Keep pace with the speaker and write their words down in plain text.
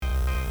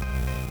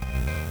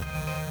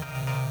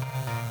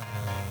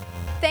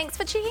Thanks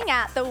for checking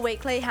out the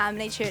weekly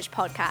Harmony Church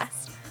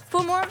podcast.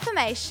 For more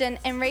information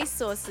and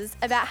resources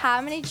about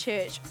Harmony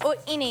Church or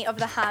any of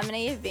the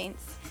Harmony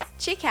events,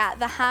 check out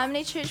the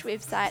Harmony Church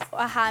website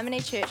or Harmony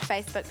Church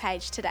Facebook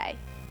page today.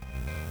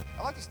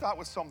 I'd like to start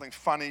with something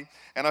funny,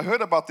 and I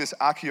heard about this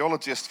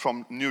archaeologist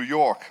from New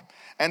York,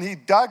 and he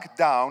dug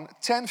down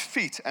 10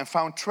 feet and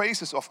found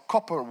traces of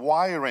copper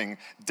wiring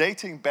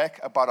dating back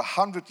about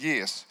 100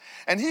 years.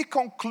 And he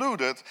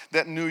concluded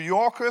that New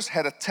Yorkers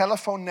had a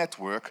telephone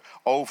network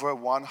over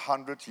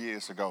 100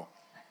 years ago.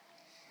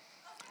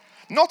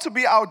 Not to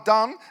be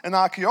outdone, an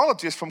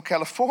archaeologist from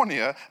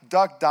California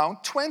dug down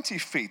 20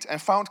 feet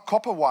and found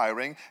copper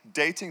wiring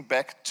dating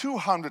back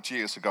 200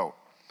 years ago.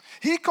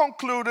 He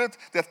concluded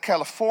that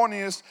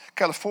Californians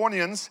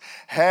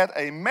had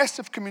a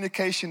massive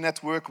communication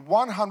network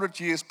 100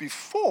 years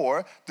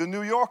before the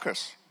New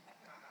Yorkers.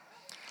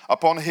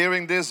 Upon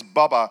hearing this,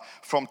 Bubba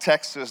from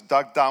Texas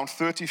dug down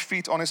 30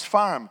 feet on his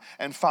farm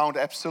and found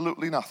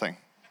absolutely nothing.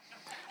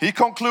 He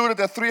concluded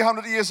that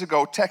 300 years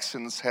ago,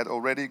 Texans had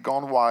already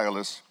gone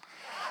wireless.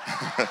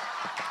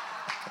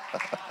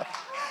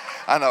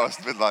 I know, it's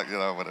a bit like,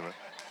 whatever.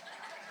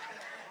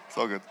 It's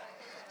all good.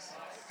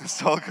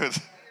 It's all good.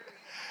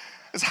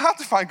 It's hard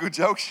to find good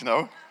jokes,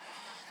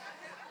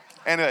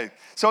 Anyway,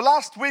 so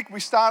last week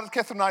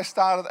Catherine and I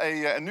started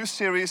a new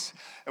series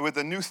with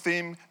a new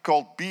theme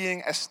called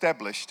Being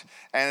Established.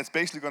 And it's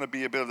basically going to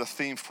be a bit of the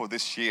theme for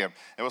this year.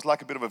 It was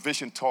like a bit of a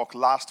vision talk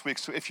last week.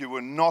 So if you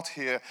were not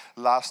here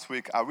last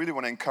week, I really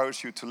want to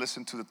encourage you to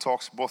listen to the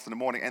talks both in the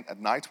morning and at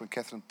night when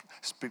Catherine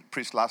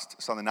preached last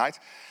Sunday night.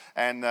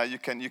 And you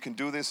can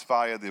do this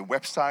via the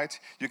website.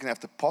 You can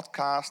have the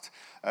podcast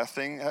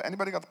thing.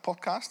 Anybody got the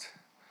podcast?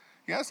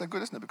 Yeah, it's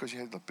good, isn't it? Because you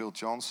had like Bill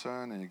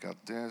Johnson and you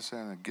got this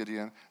and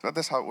Gideon.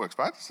 That's how it works,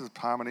 right? This is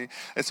Harmony.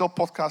 It's all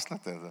podcast.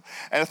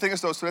 And the thing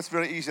is, though, so that's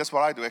very easy. That's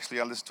what I do, actually.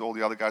 I listen to all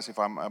the other guys. If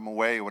I'm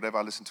away or whatever,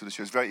 I listen to the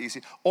show. It's very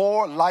easy.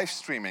 Or live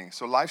streaming.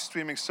 So live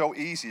streaming is so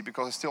easy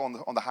because it's still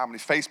on the Harmony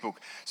Facebook.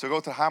 So go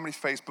to Harmony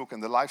Facebook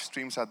and the live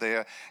streams are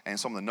there and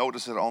some of the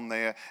notices are on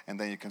there. And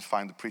then you can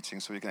find the preaching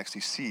so you can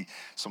actually see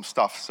some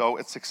stuff. So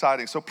it's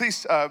exciting. So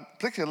please,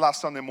 particularly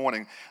last Sunday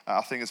morning,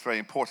 I think it's very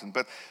important.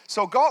 But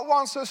so God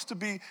wants us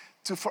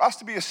for us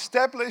to be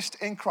established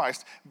in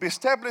Christ, be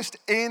established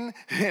in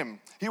Him.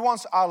 He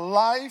wants our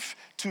life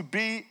to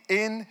be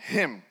in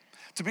Him,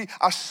 to be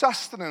our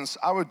sustenance,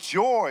 our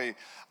joy,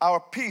 our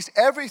peace,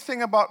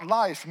 everything about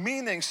life,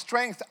 meaning,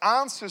 strength,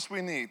 answers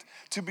we need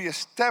to be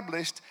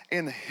established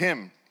in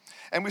Him.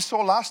 And we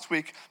saw last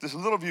week, there's a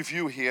little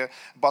review here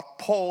about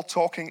Paul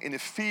talking in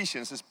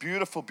Ephesians, this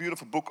beautiful,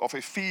 beautiful book of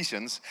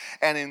Ephesians.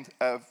 And in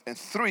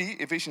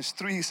Ephesians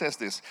 3, he says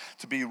this,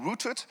 to be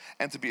rooted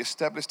and to be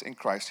established in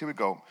Christ. Here we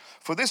go.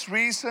 For this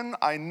reason,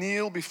 I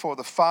kneel before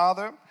the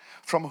Father,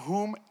 from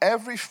whom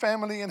every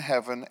family in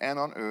heaven and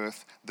on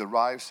earth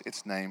derives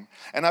its name.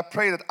 And I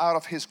pray that out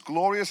of His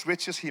glorious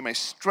riches, He may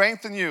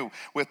strengthen you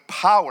with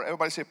power.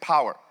 Everybody say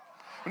power.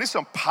 We need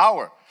some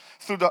power.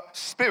 Through the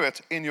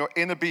Spirit in your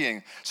inner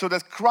being, so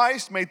that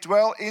Christ may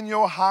dwell in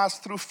your hearts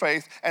through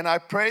faith. And I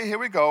pray, here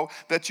we go,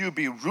 that you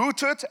be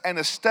rooted and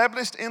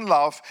established in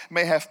love,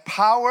 may have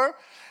power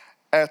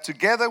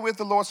together with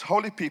the Lord's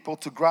holy people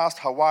to grasp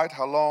how wide,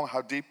 how long,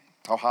 how deep,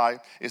 how high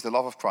is the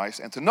love of Christ,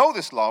 and to know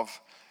this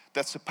love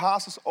that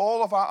surpasses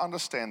all of our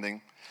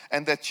understanding,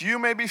 and that you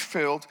may be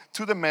filled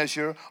to the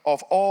measure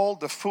of all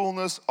the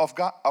fullness of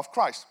God, of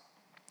Christ.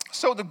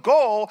 So the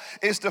goal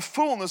is the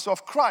fullness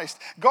of Christ.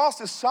 God's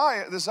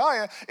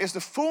desire is the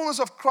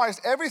fullness of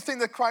Christ. Everything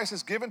that Christ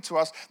has given to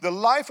us, the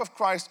life of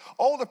Christ,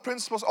 all the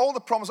principles, all the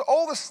promises,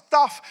 all the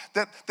stuff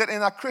that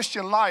in our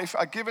Christian life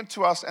are given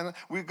to us and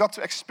we've got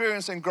to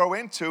experience and grow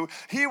into.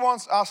 He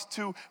wants us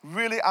to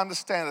really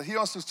understand it. He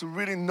wants us to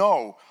really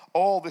know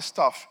all this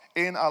stuff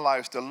in our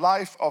lives, the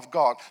life of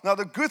God. Now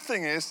the good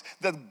thing is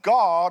that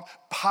God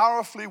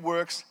powerfully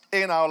works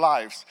in our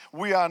lives.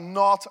 We are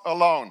not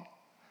alone.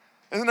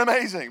 Isn't it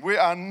amazing? We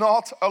are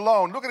not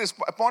alone. Look at this,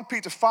 1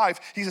 Peter 5,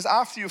 he says,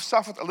 after you've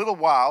suffered a little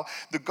while,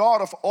 the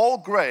God of all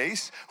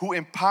grace, who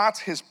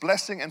imparts His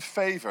blessing and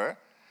favor.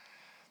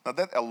 Now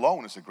that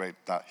alone is a great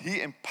thought.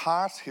 He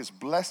imparts His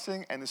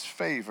blessing and His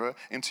favor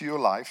into your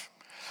life,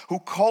 who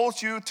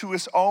calls you to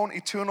His own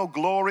eternal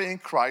glory in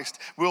Christ,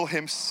 will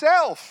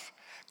Himself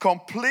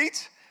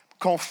complete,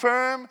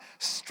 confirm,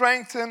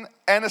 strengthen,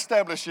 and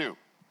establish you.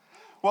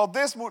 Well,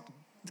 this would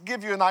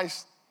give you a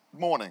nice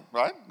morning,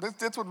 right?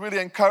 This would really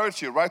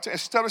encourage you, right? To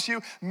establish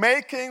you,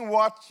 making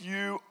what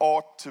you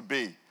ought to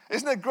be.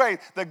 Isn't it great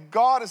that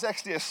God is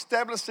actually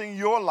establishing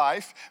your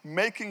life,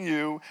 making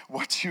you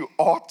what you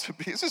ought to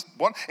be? This is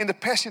one in the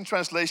Passion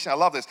Translation. I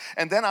love this.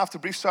 And then after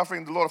brief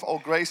suffering, the Lord of all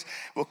grace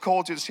will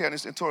call you to share in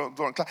His eternal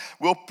glory.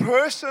 Will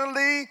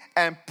personally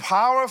and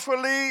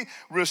powerfully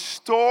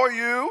restore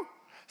you.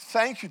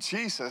 Thank you,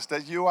 Jesus,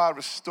 that you are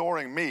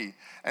restoring me.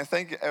 And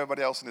thank you,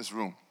 everybody else in this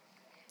room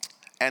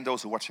and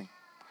those who are watching.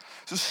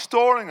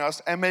 Restoring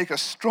us and make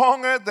us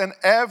stronger than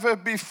ever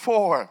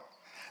before.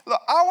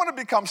 Look, I want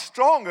to become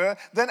stronger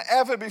than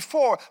ever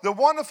before. The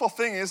wonderful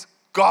thing is,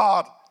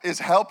 God is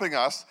helping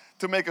us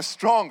to make us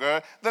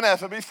stronger than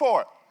ever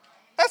before.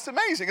 That's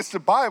amazing. It's the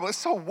Bible. It's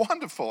so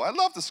wonderful. I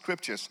love the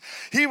scriptures.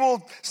 He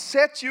will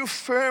set you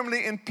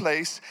firmly in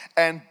place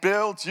and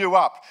build you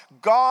up.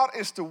 God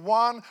is the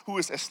one who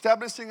is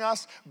establishing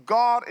us.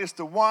 God is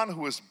the one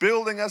who is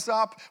building us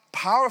up.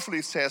 Powerfully,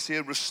 it says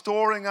here,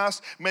 restoring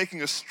us,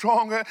 making us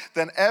stronger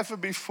than ever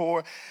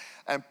before,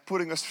 and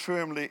putting us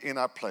firmly in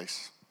our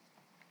place.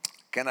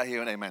 Can I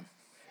hear an amen?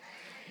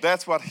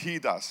 That's what he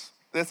does.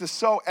 This is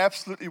so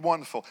absolutely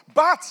wonderful.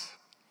 But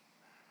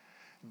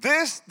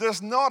this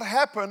does not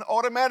happen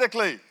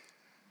automatically.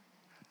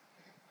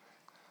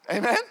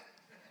 Amen?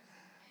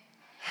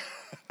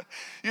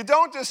 You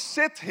don't just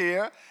sit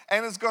here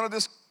and it's going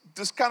to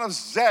just kind of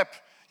zap,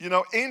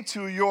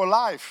 into your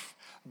life.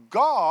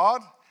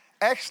 God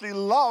actually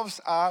loves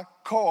our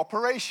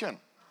cooperation.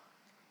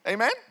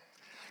 Amen?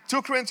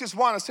 2 Corinthians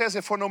 1, it says,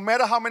 for no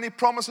matter how many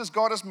promises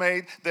God has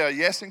made, they are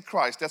yes in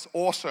Christ. That's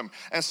awesome.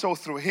 And so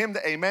through him,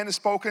 the amen is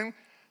spoken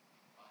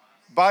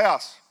by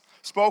us.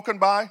 Spoken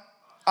by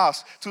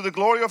us. To the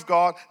glory of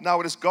God, now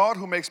it is God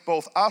who makes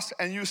both us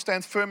and you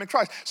stand firm in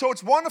Christ. So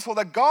it's wonderful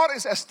that God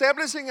is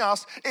establishing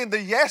us in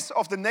the yes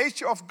of the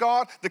nature of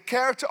God, the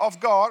character of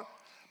God,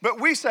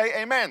 but we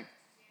say amen.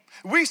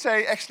 We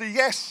say actually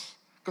yes,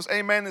 because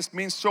amen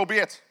means so be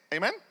it.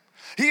 Amen?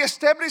 He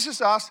establishes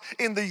us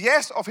in the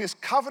yes of his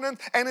covenant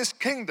and his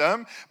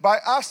kingdom by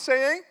us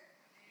saying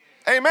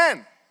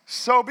amen.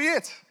 So be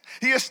it.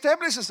 He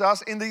establishes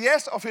us in the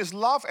yes of his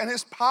love and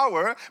his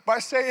power by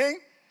saying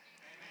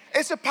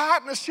it's a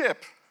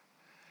partnership.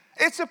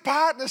 It's a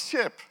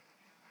partnership.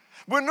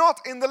 We're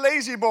not in the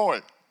lazy boy.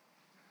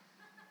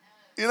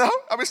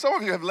 Some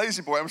of you have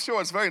lazy boy. I'm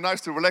sure it's very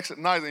nice to relax at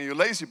night in your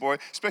lazy boy,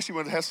 especially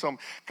when it has some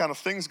kind of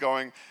things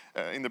going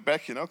in the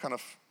back,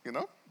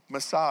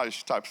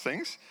 massage type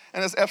things.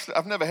 And it's absolutely,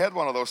 I've never had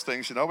one of those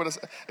things, but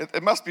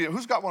it must be,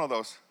 who's got one of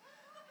those?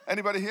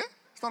 Anybody here?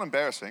 It's not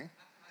embarrassing.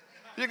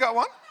 You got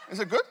one? Is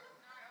it good?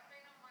 No, I've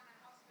been on one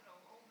in hospital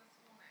all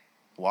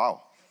this morning.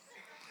 Wow.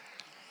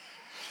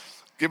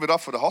 Give it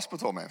up for the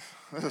hospital, man.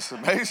 This is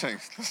amazing.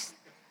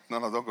 No,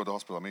 don't go to the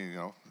hospital.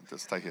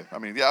 Just stay here.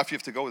 If you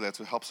have to go there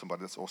to help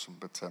somebody, that's awesome.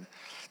 But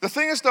the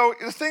thing is, though,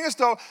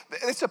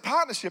 it's a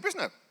partnership,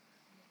 isn't it?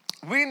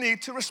 We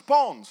need to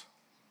respond,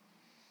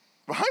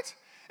 right?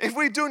 If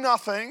we do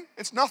nothing,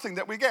 it's nothing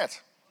that we get.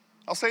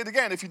 I'll say it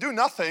again. If you do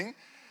nothing,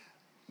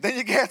 then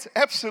you get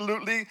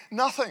absolutely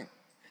nothing.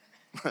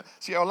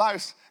 See, our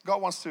lives,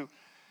 God wants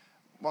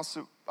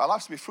our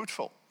lives to be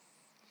fruitful.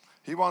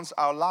 He wants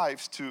our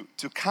lives to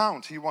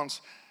count. He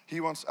wants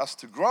us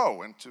to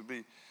grow and to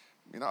be,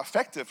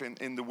 effective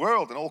in the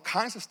world and all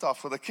kinds of stuff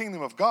for the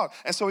kingdom of God.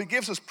 And so he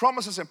gives us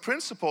promises and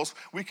principles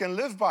we can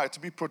live by to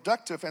be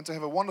productive and to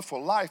have a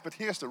wonderful life. But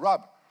here's the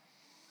rub.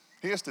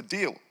 Here's the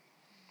deal.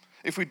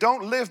 If we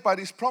don't live by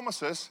these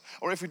promises,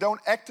 or if we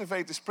don't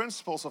activate these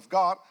principles of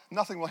God,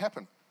 nothing will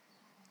happen.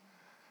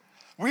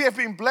 We have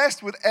been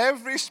blessed with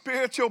every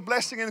spiritual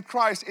blessing in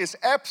Christ. It's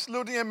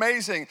absolutely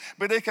amazing.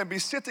 But they can be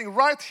sitting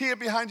right here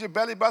behind your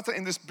belly button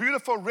in this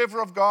beautiful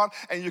river of God,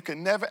 and you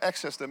can never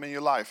access them in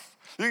your life.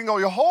 You can go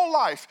your whole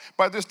life,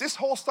 but this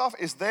whole stuff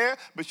is there,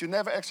 but you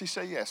never actually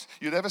say yes.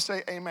 You never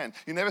say amen.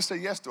 You never say,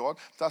 yes, Lord,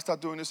 I'll start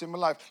doing this in my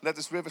life. Let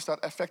this river start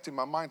affecting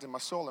my mind and my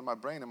soul and my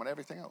brain and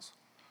everything else.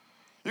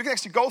 You can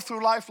actually go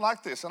through life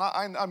like this. And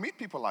I meet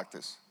people like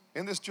this.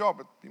 In this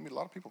job, you meet a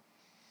lot of people.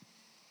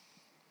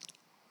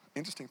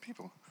 Interesting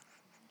people.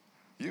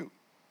 You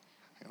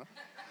know.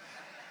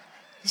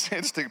 It's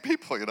interesting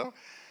people,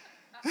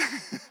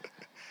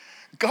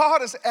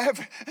 God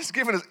has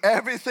given us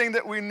everything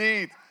that we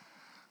need.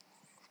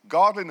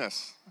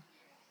 Godliness.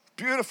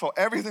 Beautiful,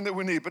 everything that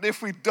we need. But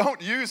if we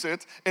don't use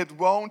it, it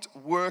won't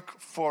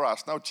work for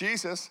us. Now,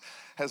 Jesus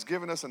has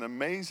given us an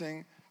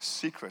amazing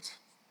secret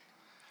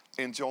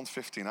in John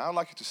 15. I would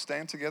like you to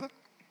stand together.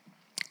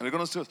 And we're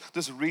going to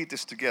just read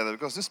this together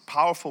because this is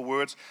powerful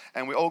words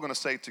and we're all going to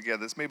say it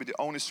together. It's maybe the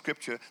only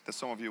scripture that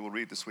some of you will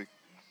read this week.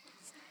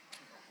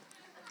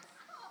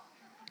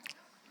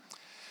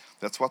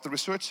 That's what the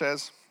research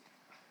says.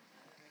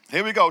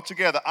 Here we go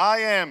together. I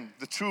am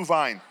the true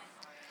vine,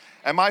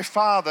 and my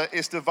Father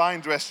is the vine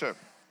dresser.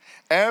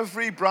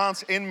 Every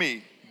branch in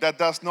me that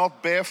does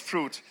not bear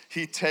fruit,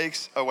 he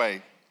takes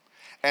away.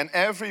 And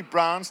every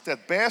branch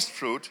that bears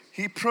fruit,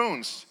 he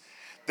prunes,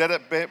 that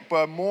it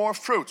bear more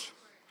fruit.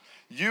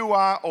 You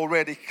are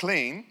already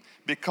clean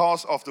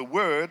because of the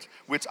word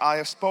which I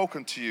have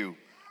spoken to you.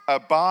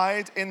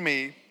 Abide in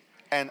me,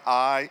 and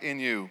I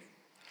in you.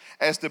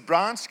 As the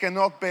branch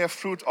cannot bear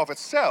fruit of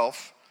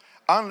itself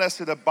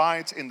unless it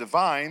abides in the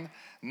vine,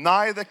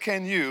 neither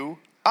can you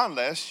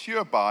unless you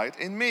abide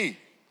in me.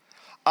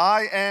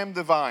 I am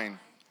the vine,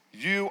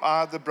 you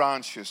are the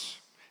branches.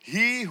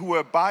 He who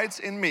abides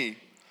in me,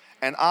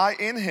 and I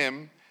in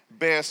him,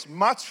 bears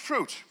much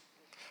fruit.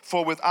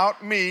 For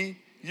without me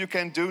you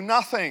can do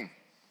nothing.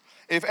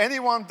 If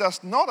anyone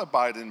does not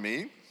abide in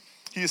me,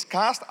 he is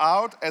cast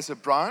out as a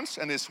branch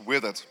and is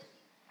withered.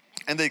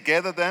 And they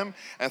gather them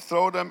and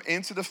throw them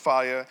into the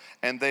fire,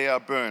 and they are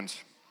burned.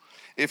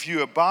 If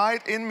you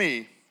abide in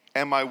me,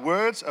 and my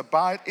words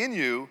abide in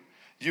you,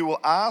 you will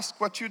ask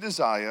what you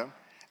desire,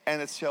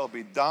 and it shall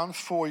be done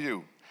for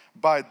you.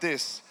 By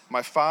this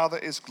my Father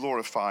is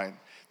glorified,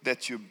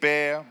 that you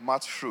bear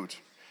much fruit,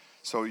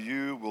 so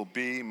you will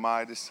be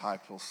my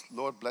disciples.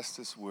 Lord, bless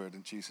this word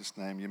in Jesus'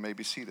 name. You may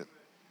be seated.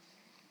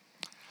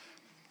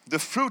 The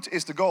fruit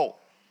is the goal.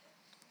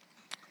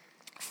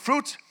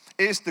 Fruit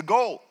is the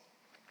goal.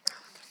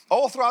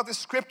 All throughout this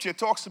scripture, it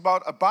talks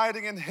about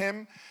abiding in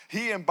Him,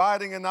 He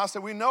abiding in us.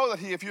 And we know that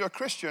He, if you're a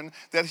Christian,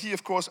 that He,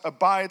 of course,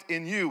 abide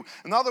in you.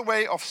 Another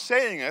way of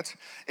saying it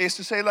is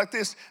to say like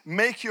this: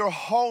 make your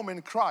home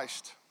in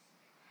Christ.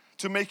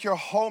 To make your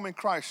home in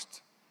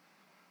Christ.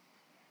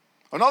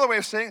 Another way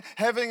of saying,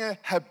 having a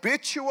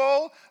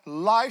habitual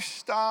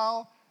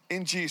lifestyle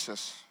in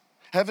Jesus.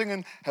 Having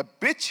a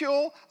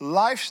habitual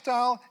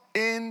lifestyle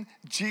in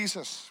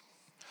Jesus.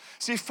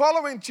 See,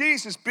 following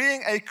Jesus,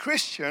 being a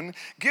Christian,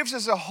 gives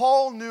us a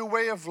whole new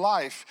way of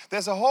life.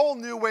 There's a whole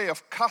new way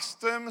of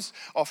customs,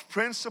 of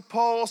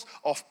principles,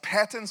 of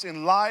patterns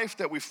in life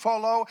that we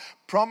follow,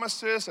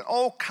 promises and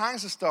all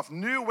kinds of stuff,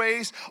 new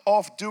ways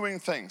of doing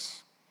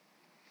things.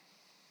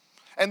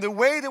 And the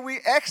way that we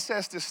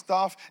access this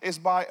stuff is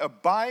by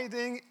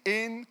abiding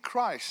in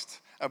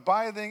Christ,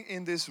 abiding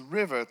in this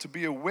river, to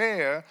be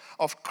aware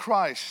of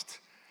Christ.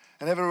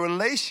 And have a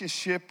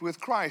relationship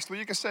with Christ. Well,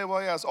 you can say,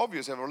 well, yeah, it's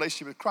obvious to have a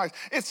relationship with Christ.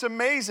 It's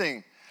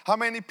amazing how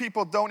many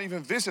people don't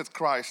even visit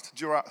Christ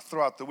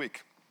throughout the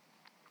week.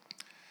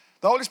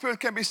 The Holy Spirit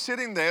can be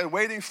sitting there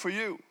waiting for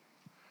you.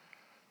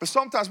 But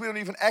sometimes we don't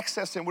even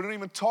access Him. We don't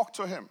even talk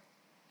to Him.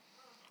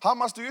 How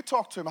much do you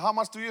talk to Him? How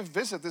much do you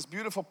visit this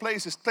beautiful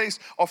place, this place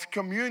of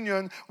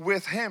communion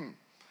with Him?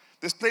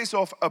 This place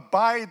of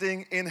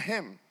abiding in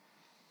Him.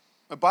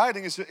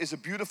 Abiding is a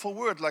beautiful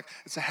word, like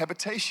it's a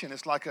habitation.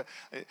 It's like a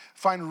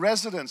find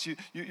residence.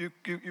 You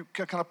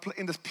kind of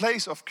in this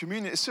place of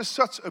communion. It's just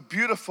such a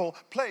beautiful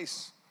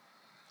place.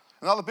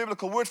 Another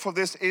biblical word for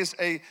this is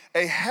a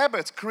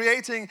habit,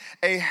 creating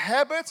a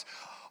habit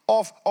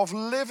of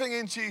living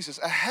in Jesus,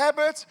 a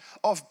habit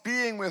of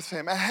being with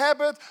Him, a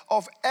habit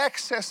of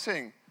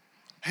accessing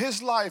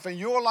His life and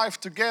your life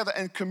together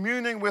and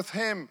communing with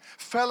Him,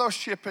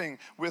 fellowshipping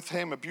with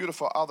Him, a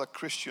beautiful other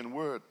Christian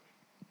word.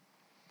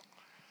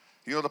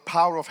 You know, the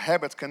power of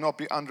habit cannot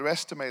be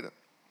underestimated.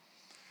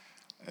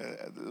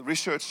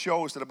 Research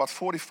shows that about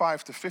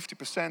 45 to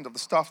 50% of the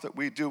stuff that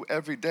we do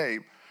every day,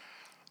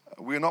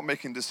 we're not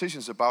making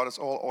decisions about. It's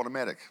all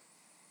automatic.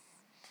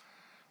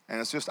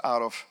 And it's just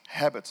out of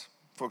habit.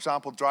 For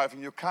example,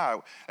 driving your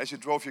car. As you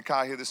drove your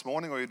car here this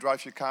morning, or you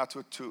drive your car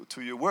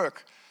to your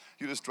work,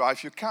 you just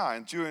drive your car.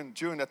 And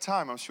during that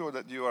time, I'm sure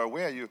that you are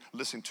aware, you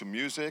listen to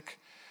music,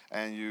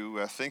 and you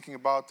are thinking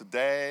about the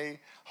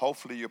day.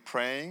 Hopefully you're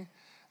praying.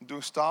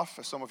 Doing stuff.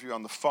 Some of you are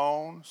on the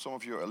phone. Some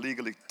of you are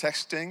illegally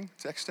texting.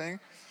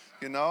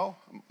 You know,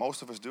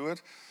 most of us do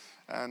it.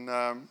 And,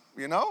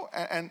 you know,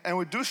 and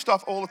we do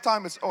stuff all the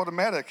time. It's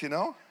automatic, you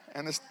know.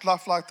 And it's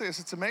stuff like this.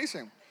 It's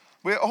amazing.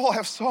 We all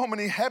have so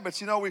many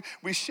habits. You know,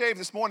 we shaved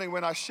this morning.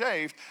 When I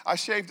shaved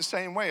the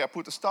same way. I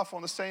put the stuff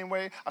on the same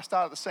way. I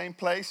started at the same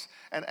place.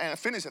 And I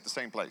finished at the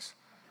same place.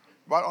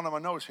 Right under my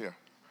nose here.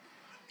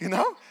 You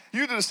know?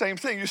 You do the same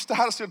thing. You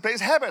start at a certain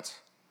place. Habit.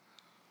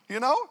 You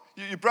know,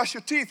 you brush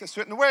your teeth a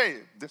certain way.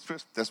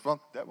 This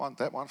one, that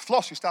one.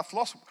 Floss, you start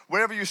floss.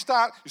 Wherever you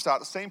start at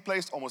the same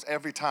place almost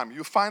every time.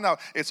 You find out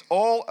it's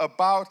all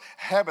about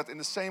habit in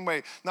the same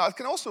way. Now, it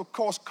can also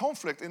cause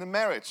conflict in a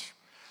marriage.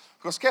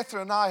 Because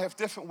Catherine and I have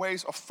different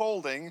ways of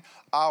folding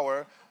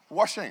our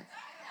washing.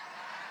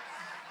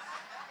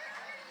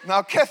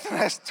 Now, Catherine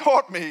has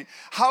taught me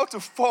how to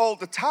fold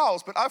the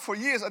towels, but for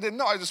years I didn't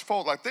know. I just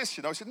fold like this,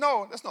 you know. She said,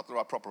 no, that's not the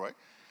right proper way.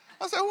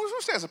 I said, who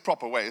says a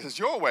proper way? It's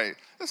your way.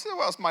 I said,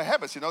 well, it's my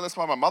habits, you know. That's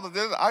why my mother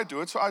did it. I do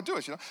it, so I do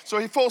it, you know. So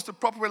he folds the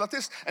proper way like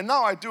this, and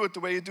now I do it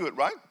the way you do it,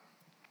 right?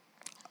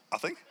 I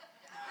think.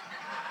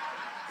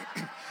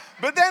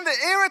 But then the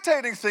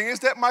irritating thing is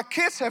that my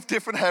kids have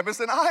different habits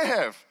than I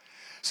have.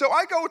 So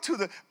I go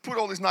to put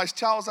all these nice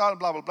towels out,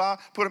 blah, blah, blah,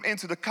 put them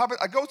into the cupboard.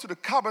 I go to the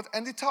cupboard,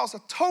 and the towels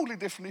are totally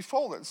differently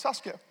folded. And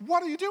Saskia,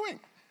 what are you doing?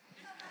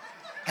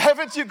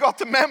 Haven't you got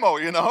the memo,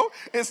 you know?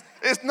 It's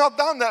not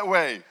done that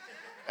way.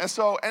 And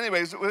so,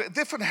 anyways,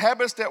 different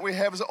habits that we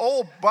have is a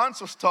whole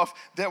bunch of stuff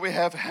that we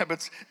have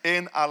habits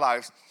in our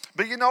lives.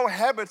 But you know,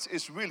 habits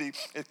is really,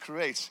 it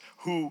creates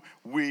who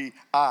we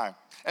are.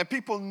 And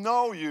people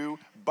know you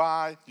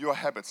by your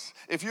habits.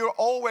 If you're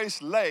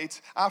always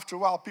late, after a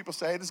while, people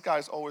say, hey, this guy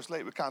is always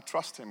late. We can't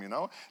trust him, you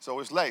know. He's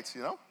always late,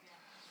 you know.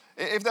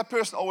 If that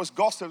person always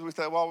gossips, we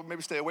say, well,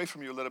 maybe stay away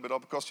from you a little bit,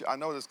 because I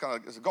know this kind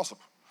of is a gossip.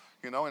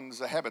 You know, and it's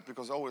a habit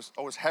because it's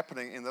always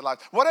happening in their life.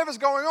 Whatever's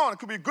going on, it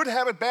could be a good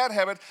habit, bad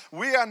habit.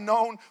 We are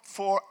known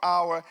for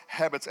our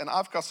habits, and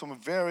I've got some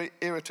very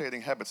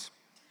irritating habits.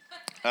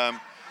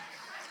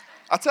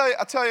 I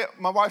tell you,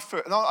 my wife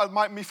first. No,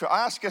 me first.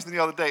 I asked Kirsten the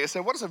other day. I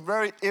said, "What is a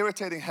very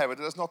irritating habit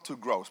that is not too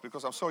gross?"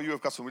 Because I'm sure you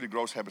have got some really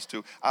gross habits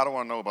too. I don't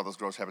want to know about those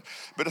gross habits.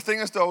 But the thing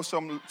is, though,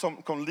 some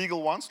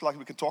legal ones, like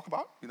we can talk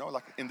about,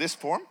 like in this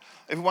form.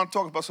 If we want to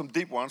talk about some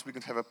deep ones, we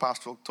can have a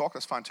pastoral talk.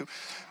 That's fine too.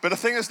 But the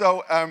thing is,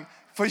 though.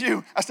 For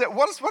you, I said,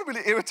 what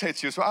really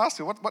irritates you? So I asked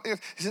him,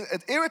 he said,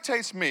 it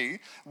irritates me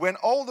when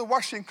all the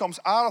washing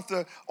comes out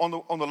of on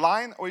the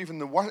line or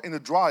even in the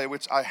dryer,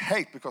 which I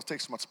hate because it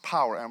takes so much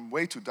power. I'm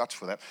way too Dutch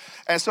for that.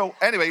 And so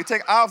anyway, you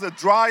take out of the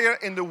dryer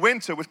in the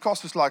winter, which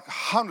costs us like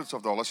hundreds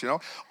of dollars,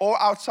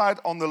 or outside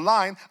on the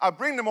line. I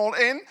bring them all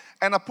in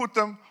and I put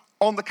them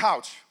on the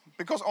couch.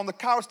 Because on the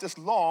couch it's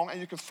long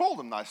and you can fold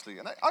them nicely.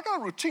 And I got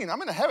a routine.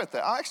 I'm in a habit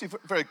there. I'm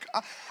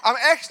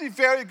actually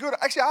very good.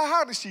 Actually, I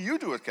hardly see you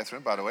do it,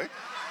 Catherine, by the way.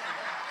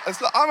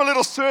 I'm a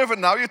little servant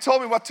now. You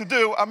told me what to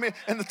do. I mean,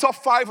 in the top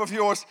 5 of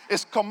yours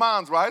is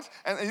command, right?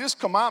 And you just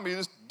command me. You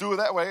just do it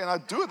that way, and I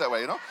do it that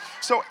way,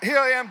 So here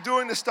I am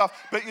doing this stuff.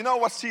 But you know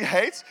what she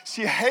hates?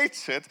 She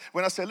hates it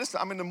when I say, listen,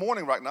 I'm in the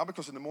morning right now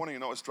because in the morning,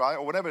 it's dry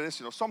or whatever it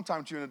is,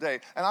 sometime during the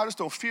day. And I just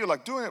don't feel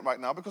like doing it right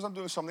now because I'm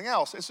doing something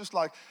else. It's just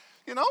like,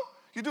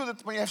 you do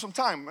that when you have some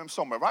time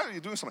somewhere, right? Or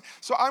you're doing something.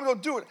 So I'm going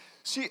to do it.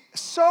 See,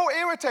 so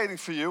irritating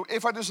for you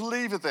if I just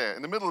leave it there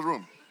in the middle of the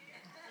room,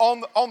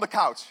 on the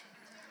couch.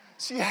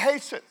 She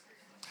hates it.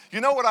 You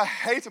know what I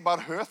hate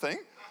about her thing?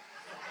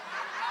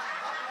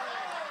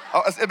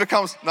 It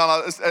becomes,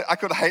 I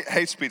could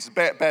hate speech. It's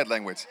bad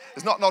language.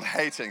 It's not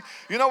hating.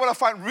 You know what I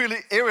find really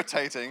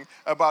irritating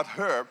about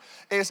her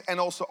is, and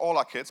also all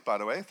our kids, by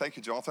the way. Thank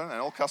you, Jonathan, and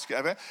all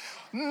Kaski.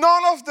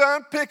 None of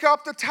them pick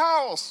up the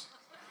towels.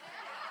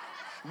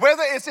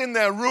 Whether it's in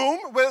their room,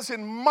 whether it's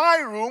in my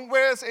room,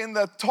 whether it's in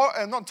the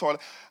not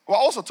toilet, well,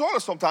 also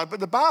toilet sometimes, but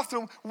the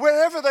bathroom,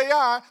 wherever they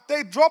are,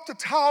 they drop the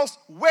towels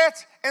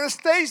wet and it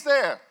stays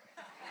there.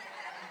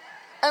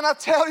 And I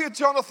tell you,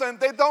 Jonathan,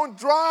 they don't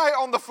dry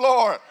on the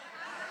floor.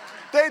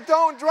 They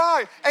don't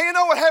dry. And you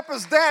know what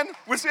happens then,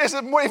 which is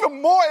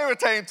even more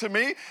irritating to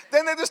me,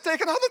 then they just take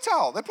another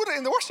towel. They put it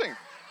in the washing.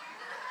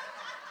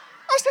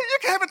 I said, you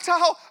can have a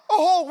towel a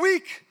whole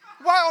week.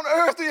 Why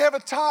on earth do you have a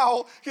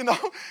towel,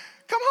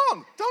 Come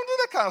on, don't do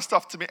that kind of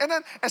stuff to me.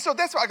 And so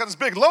that's why I got this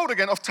big load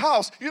again of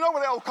towels. You know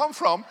where they all come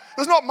from?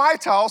 There's not my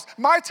towels.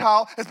 My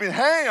towel has been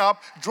hanging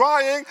up,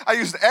 drying. I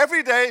use it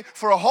every day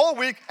for a whole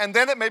week, and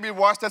then it may be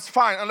washed. That's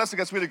fine, unless it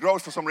gets really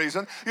gross for some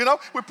reason.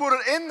 We put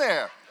it in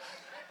there.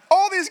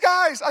 All these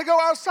guys, I go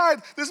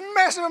outside, this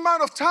massive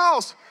amount of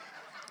towels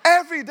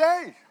every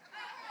day.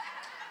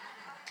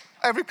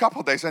 Every couple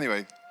of days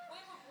anyway.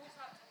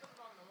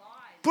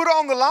 Put it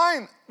on the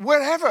line,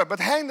 wherever, but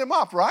hang them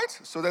up, right?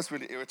 So that's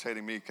really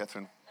irritating me,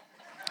 Catherine.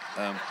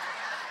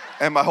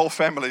 And my whole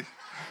family.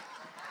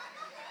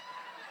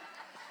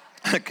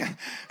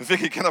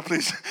 Vicky, can I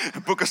please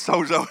book a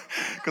sozo?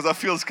 Because I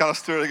feel it's kind of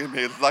stirring in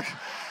me. It's like,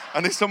 I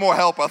need some more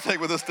help, I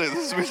think, with this thing.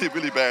 This is really,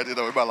 really bad, in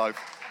my life.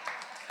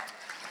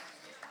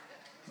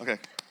 Okay,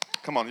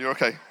 come on, you're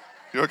okay.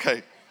 You're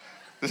okay.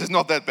 This is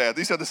not that bad.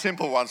 These are the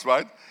simple ones,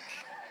 right?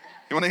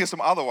 You want to hear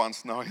some other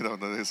ones? No, you don't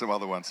want to hear some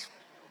other ones.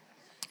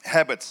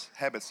 Habits.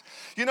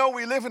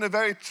 We live in a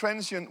very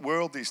transient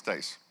world these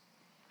days.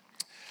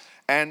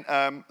 And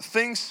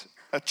things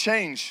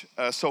change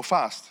so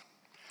fast.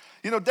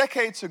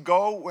 Decades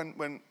ago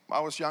when I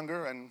was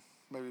younger and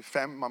maybe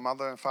my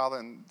mother and father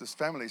and these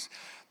families,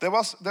 there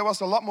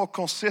was a lot more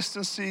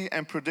consistency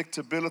and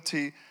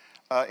predictability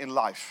in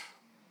life.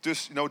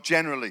 Just,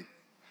 generally.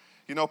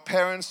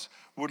 Parents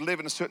would live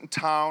in a certain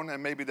town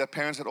and maybe their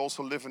parents had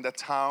also lived in that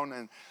town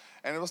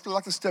and it was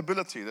like the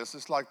stability. This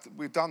is like,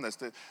 we've done this.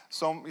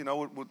 Some,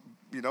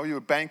 you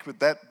would bank with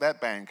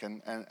that bank,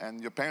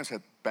 and your parents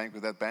had banked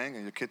with that bank,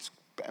 and your kids,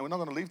 and we're not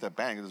going to leave that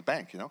bank. It's a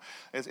bank,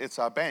 It's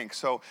our bank.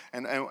 So,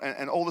 and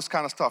all this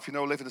kind of stuff,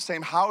 live in the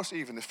same house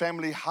even, the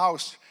family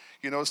house,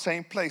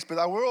 same place. But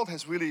our world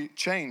has really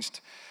changed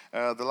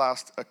the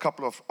last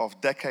couple of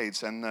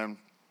decades, and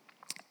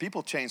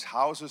people change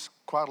houses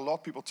quite a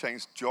lot. People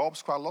change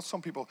jobs quite a lot.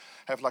 Some people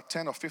have like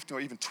 10 or 15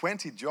 or even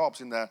 20 jobs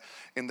in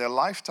their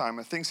lifetime,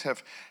 and things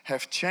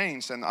have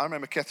changed. And I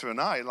remember Catherine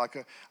and I,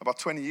 about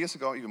 20 years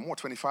ago, even more,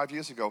 25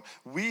 years ago,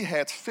 we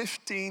had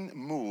 15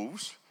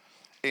 moves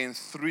in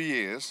 3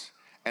 years,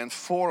 and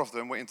 4 of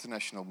them were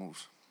international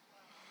moves.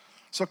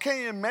 So can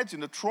you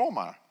imagine the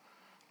trauma?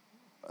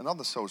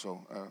 Another sozo,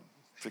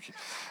 Vicky.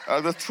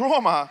 The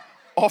trauma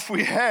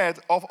we had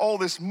of all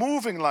this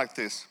moving like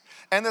this.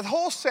 And that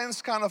whole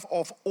sense kind of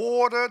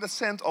order, the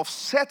sense of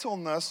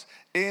settledness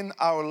in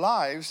our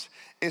lives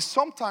is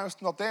sometimes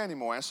not there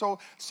anymore. And so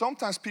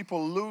sometimes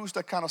people lose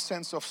that kind of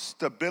sense of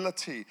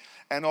stability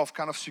and of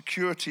kind of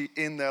security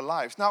in their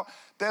lives. Now,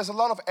 there's a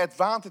lot of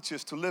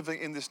advantages to living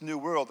in this new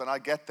world, and I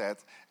get that.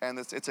 And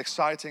it's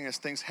exciting as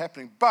things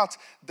happening. But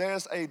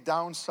there's a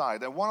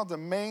downside. And one of the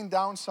main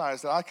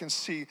downsides that I can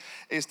see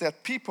is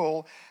that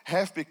people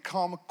have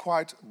become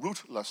quite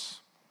rootless,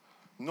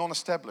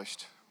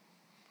 non-established.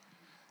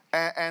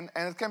 And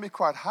it can be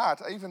quite hard.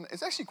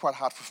 It's actually quite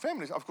hard for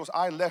families. Of course,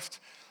 I left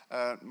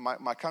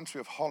my country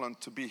of Holland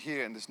to be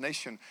here in this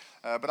nation.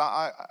 But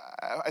I,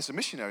 as a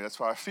missionary, that's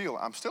why I feel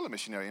I'm still a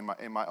missionary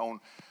in my own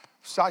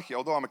psyche.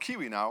 Although I'm a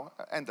Kiwi now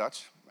and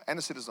Dutch and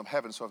a citizen of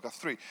heaven, so I've got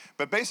 3.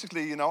 But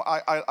basically,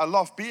 I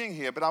love being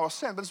here. But I was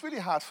sent. But it's really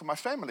hard for my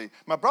family.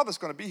 My brother's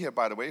going to be here,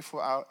 by the way,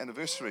 for our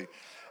anniversary.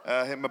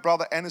 My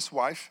brother and his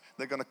wife,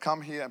 they're going to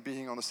come here and be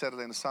here on the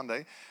Saturday and the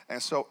Sunday. And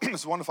so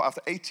it's wonderful.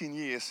 After 18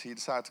 years, he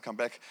decided to come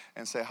back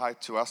and say hi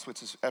to us,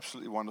 which is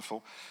absolutely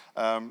wonderful.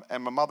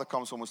 And my mother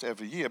comes almost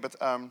every year. But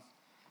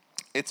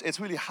it's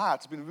really hard.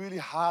 It's been really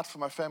hard for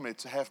my family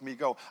to have me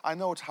go. I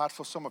know it's hard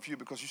for some of you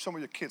because some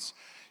of your kids,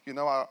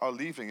 are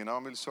leaving.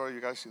 I'm really sorry,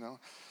 you guys,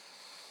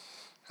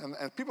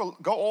 And people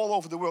go all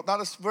over the world. Now,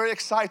 that's very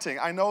exciting.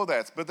 I know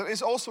that. But there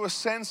is also a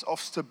sense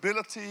of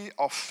stability,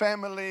 of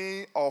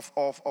family, of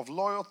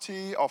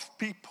loyalty, of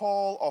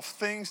people, of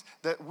things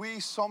that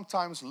we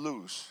sometimes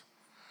lose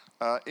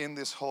in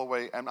this whole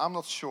way. And I'm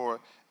not sure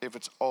if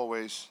it's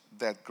always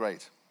that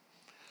great.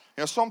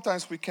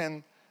 Sometimes we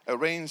can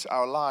arrange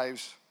our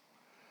lives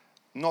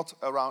not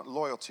around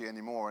loyalty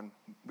anymore. And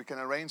we can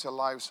arrange our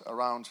lives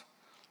around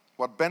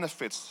what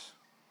benefits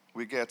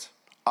we get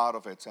out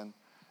of it. And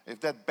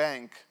if that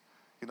bank,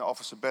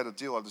 offers a better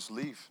deal, I'll just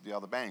leave the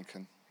other bank.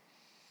 And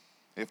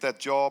if that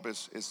job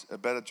is a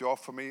better job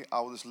for me, I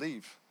will just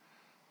leave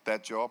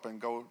that job and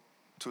go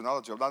to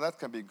another job. Now, that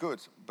can be good,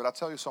 but I'll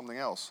tell you something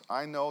else.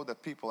 I know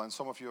that people, and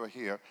some of you are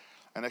here,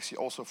 and actually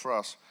also for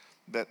us,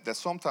 that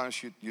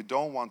sometimes you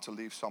don't want to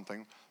leave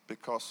something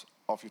because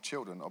of your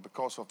children or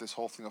because of this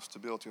whole thing of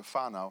stability of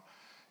far now.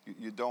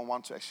 You don't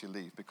want to actually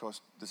leave because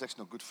it's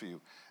actually not good for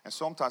you. And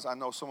sometimes I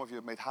know some of you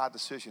have made hard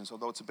decisions,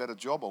 although it's a better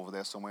job over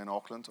there somewhere in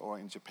Auckland or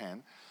in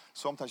Japan.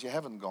 Sometimes you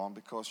haven't gone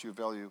because you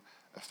value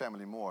a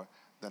family more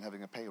than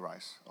having a pay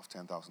rise of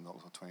 $10,000 or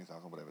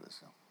 $20,000, whatever it is.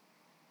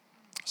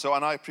 So,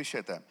 and I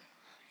appreciate that,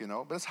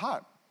 but it's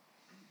hard.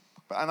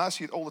 And I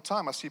see it all the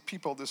time. I see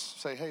people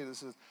just say, hey,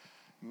 this is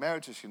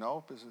marriages,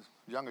 there's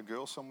a younger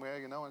girl somewhere,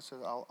 and say,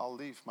 I'll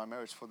leave my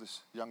marriage for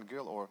this younger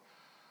girl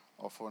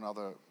or for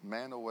another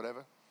man or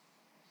whatever.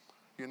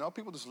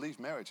 People just leave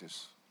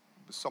marriages.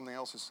 Something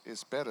else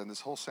is better, and this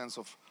whole sense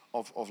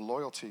of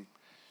loyalty.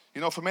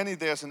 For many,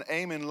 there's an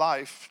aim in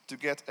life to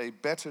get a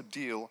better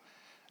deal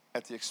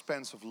at the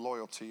expense of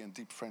loyalty and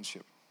deep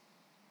friendship.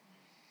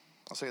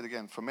 I'll say it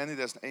again. For many,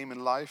 there's an aim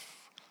in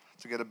life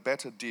to get a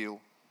better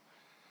deal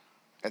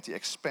at the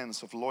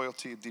expense of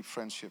loyalty and deep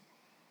friendship.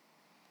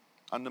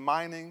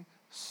 Undermining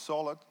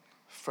solid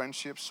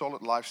friendship,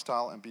 solid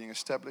lifestyle, and being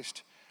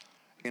established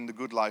in the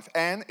good life.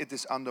 And it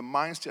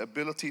undermines the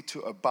ability to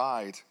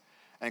abide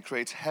and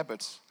creates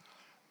habits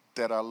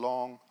that are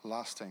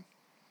long-lasting.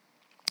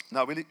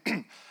 Now, really,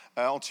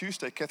 on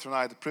Tuesday, Catherine and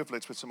I had the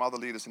privilege with some other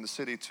leaders in the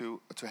city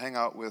to hang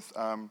out with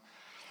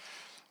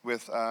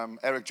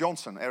Eric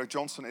Johnson. Eric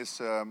Johnson is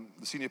the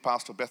senior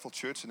pastor of Bethel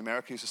Church in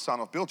America. He's the son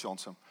of Bill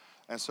Johnson.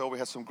 And so we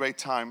had some great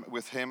time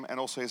with him and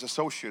also his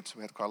associates.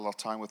 We had quite a lot of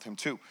time with him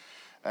too.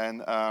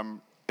 And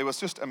it was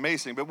just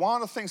amazing. But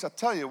one of the things, I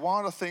tell you,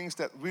 one of the things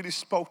that really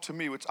spoke to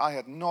me, which I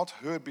had not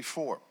heard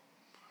before,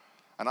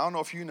 and I don't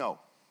know if you know,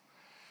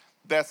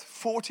 that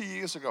 40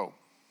 years ago,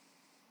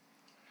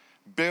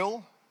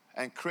 Bill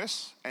and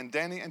Chris and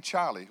Danny and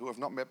Charlie, who have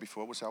not met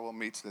before, which I will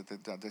meet,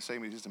 they say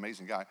he's an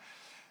amazing guy.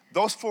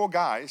 Those 4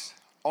 guys,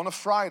 on a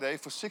Friday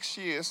for 6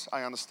 years,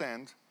 I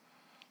understand,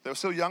 they were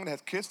still young, they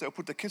had kids, they would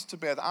put their kids to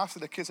bed. After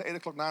the kids at 8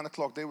 o'clock, 9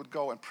 o'clock, they would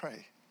go and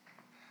pray.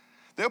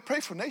 They would pray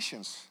for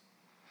nations.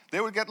 They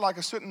would get like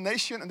a certain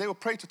nation and they would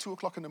pray till 2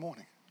 o'clock in the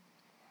morning.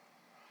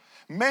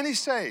 Many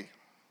say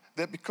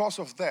that because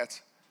of that,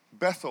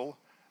 Bethel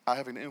are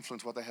having an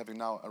influence what they're having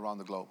now around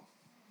the globe.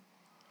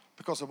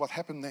 Because of what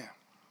happened there.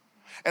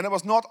 And it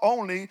was not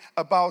only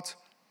about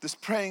this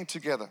praying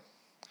together,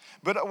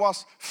 but it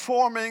was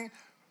forming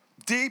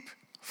deep,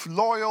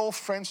 loyal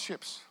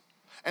friendships.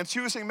 And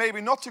choosing maybe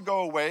not to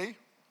go away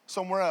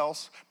somewhere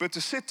else, but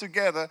to sit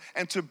together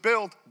and to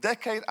build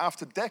decade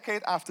after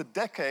decade after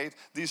decade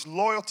these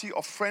loyalty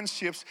of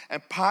friendships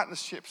and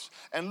partnerships.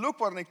 And look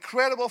what an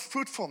incredible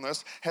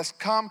fruitfulness has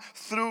come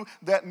through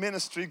that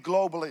ministry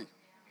globally.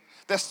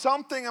 There's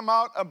something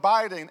about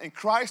abiding in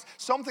Christ,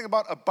 something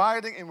about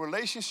abiding in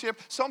relationship,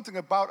 something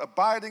about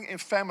abiding in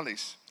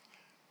families.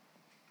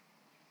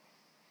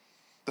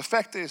 The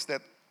fact is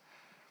that,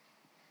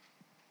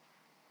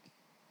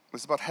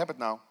 it's about habit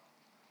now,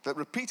 that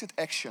repeated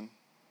action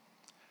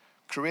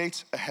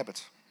creates a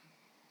habit.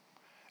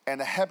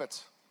 And a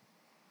habit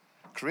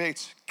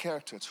creates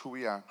character. It's who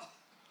we are.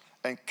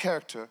 And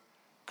character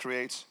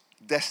creates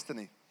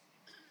destiny.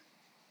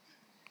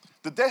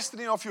 The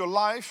destiny of your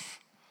life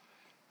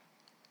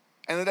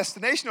and the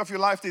destination of your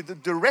life, the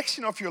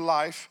direction of your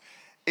life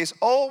is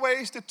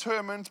always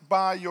determined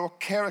by your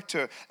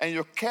character. And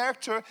your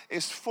character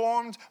is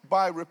formed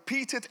by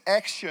repeated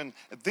action.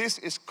 This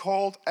is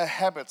called a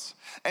habit.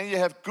 And you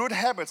have good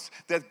habits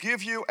that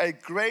give you a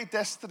great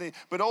destiny,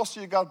 but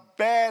also you got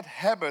bad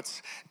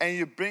habits and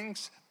it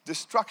brings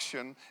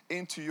destruction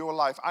into your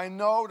life. I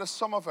know that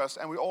some of us,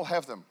 and we all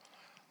have them,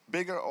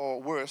 bigger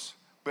or worse,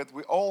 but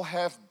we all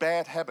have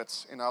bad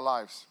habits in our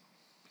lives.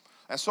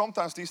 And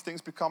sometimes these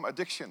things become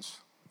addictions,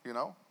 you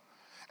know.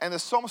 And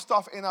there's some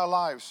stuff in our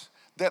lives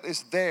that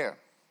is there.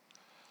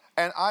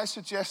 And I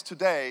suggest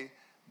today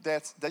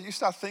that you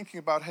start thinking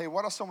about, hey,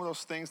 what are some of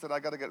those things that I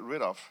got to get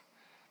rid of?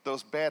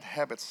 Those bad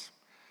habits.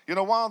 You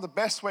know, one of the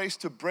best ways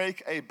to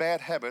break a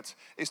bad habit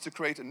is to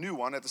create a new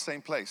one at the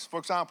same place. For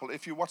example,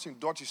 if you're watching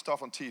dodgy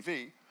stuff on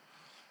TV,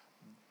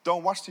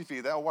 don't watch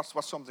TV there, watch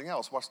something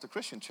else. Watch the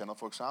Christian channel,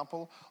 for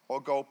example,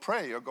 or go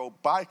pray, or go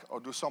bike, or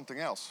do something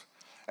else.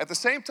 At the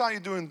same time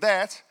you're doing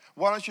that,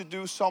 why don't you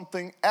do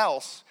something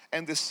else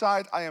and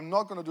decide, I am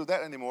not going to do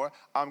that anymore.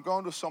 I'm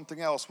going to do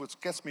something else which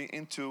gets me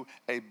into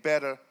a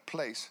better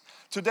place.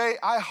 Today,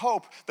 I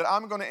hope that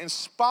I'm going to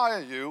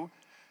inspire you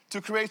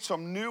to create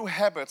some new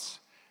habits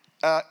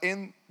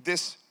in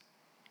this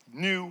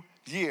new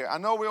year. I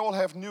know we all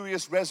have New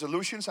Year's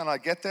resolutions, and I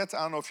get that.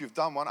 I don't know if you've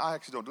done one. I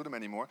actually don't do them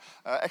anymore.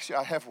 Actually,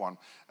 I have one,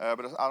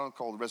 but I don't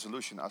call it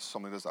resolution as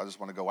something that I just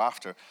want to go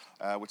after,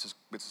 which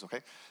is okay.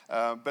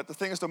 But the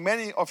thing is, though,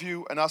 many of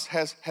you and us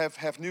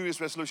have New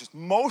Year's resolutions.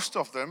 Most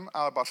of them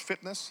are about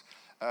fitness,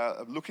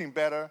 looking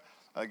better,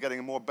 getting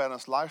a more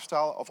balanced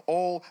lifestyle, of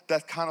all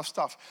that kind of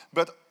stuff.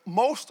 But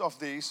most of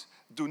these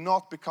do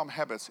not become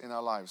habits in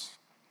our lives.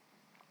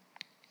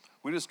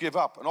 We just give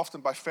up, and often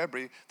by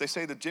February, they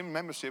say the gym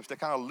memberships, they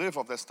kind of live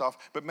off that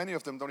stuff, but many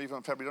of them don't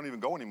even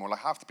go anymore. Like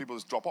half the people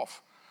just drop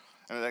off.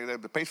 And they're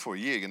paid for a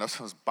year, you know,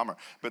 so it's a bummer.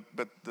 But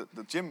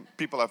the gym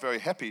people are very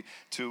happy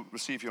to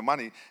receive your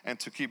money and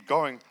to keep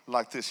going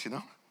like this, you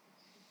know.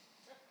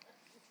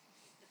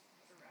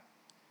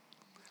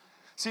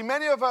 See,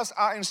 many of us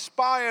are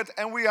inspired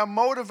and we are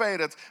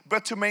motivated,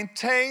 but to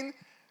maintain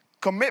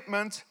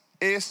commitment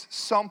is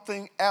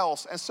something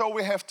else. And so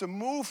we have to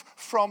move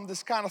from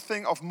this kind of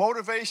thing of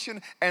motivation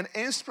and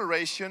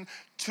inspiration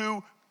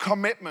to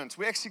commitment.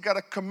 We actually got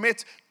to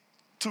commit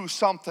to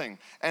something.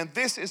 And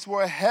this is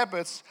where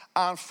habits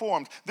are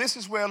formed. This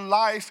is where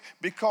life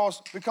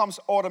becomes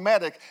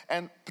automatic,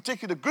 and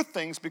particularly the good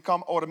things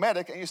become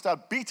automatic, and you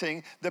start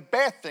beating the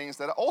bad things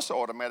that are also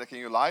automatic in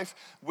your life,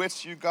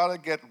 which you got to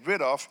get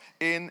rid of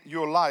in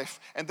your life.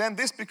 And then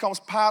this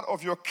becomes part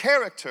of your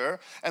character,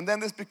 and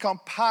then this becomes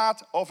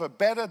part of a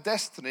better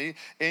destiny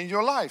in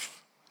your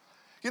life.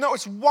 You know,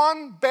 it's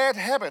one bad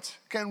habit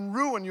can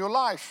ruin your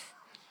life.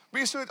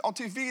 We see it on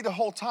TV the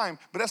whole time,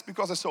 but that's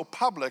because it's so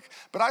public.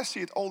 But I see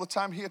it all the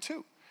time here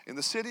too. In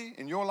the city,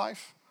 in your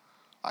life.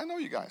 I know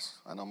you guys.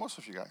 I know most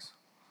of you guys.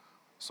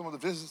 Some of the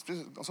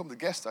visitors, some of the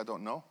guests I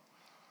don't know.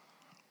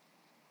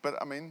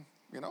 But I mean,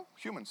 you know,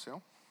 humans, you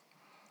know.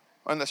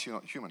 Unless you're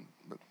not human,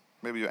 but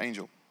maybe you're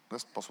angel.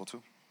 That's possible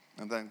too.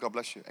 And then God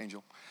bless you,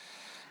 angel.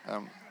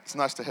 It's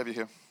nice to have you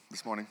here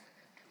this morning.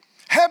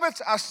 Habits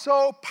are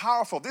so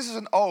powerful. This is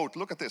an ode.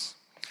 Look at this.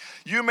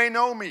 You may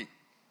know me.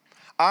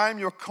 I'm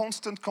your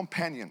constant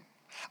companion.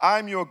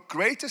 I'm your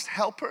greatest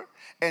helper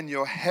and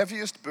your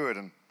heaviest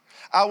burden.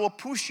 I will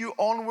push you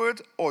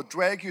onward or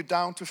drag you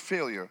down to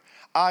failure.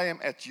 I am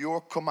at your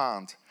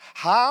command.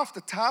 Half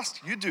the tasks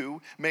you do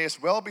may as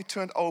well be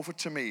turned over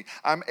to me.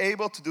 I'm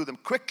able to do them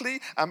quickly.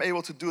 I'm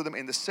able to do them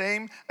in the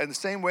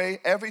same way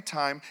every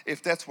time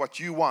if that's what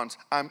you want.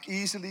 I'm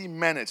easily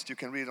managed. You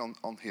can read it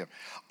on here.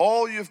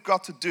 All you've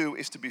got to do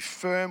is to be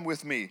firm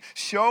with me.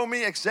 Show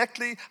me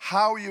exactly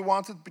how you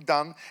want it to be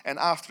done, and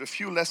after a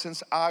few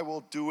lessons, I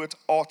will do it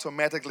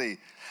automatically.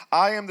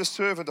 I am the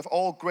servant of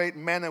all great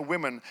men and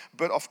women,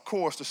 but of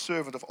course the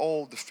servant of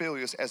all the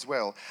failures as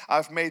well.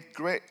 I've made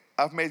great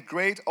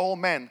all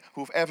men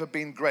who've ever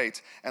been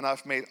great, and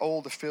I've made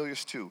all the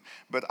failures too.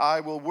 But I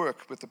will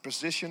work with the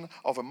precision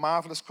of a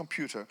marvelous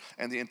computer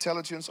and the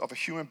intelligence of a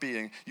human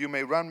being. You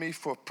may run me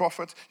for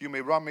profit, you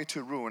may run me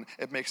to ruin.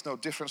 It makes no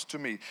difference to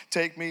me.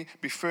 Take me,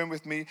 be firm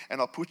with me,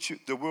 and I'll put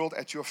the world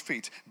at your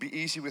feet. Be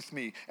easy with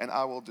me, and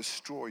I will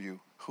destroy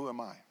you. Who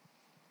am I?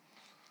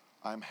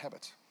 I'm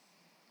habit.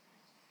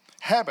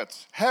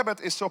 Habit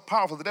is so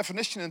powerful. The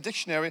definition in the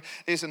dictionary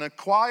is an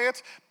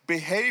acquired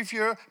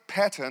behavior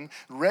pattern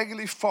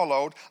regularly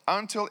followed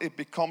until it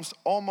becomes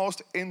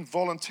almost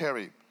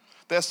involuntary.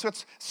 There's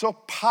so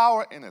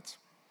power in it.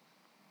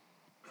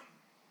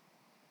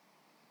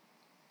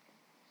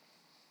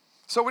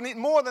 So we need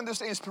more than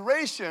just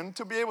inspiration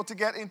to be able to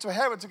get into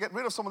habit, to get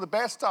rid of some of the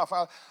bad stuff.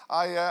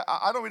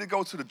 I don't really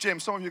go to the gym.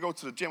 Some of you go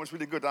to the gym. It's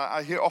really good.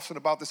 I hear often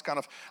about this kind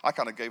of, I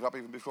kind of gave up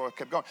even before I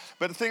kept going.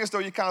 But the thing is, though,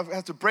 you kind of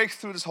have to break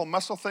through this whole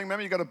muscle thing.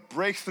 Remember, you got to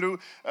break through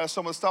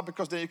some of the stuff,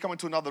 because then you come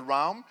into another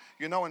realm,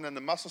 you know, and then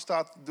the muscles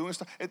start doing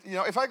stuff. You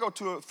know, if I go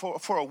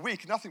for a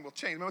week, nothing will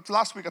change. Remember,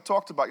 last week I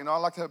talked about, you know, I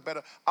like to have a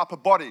better upper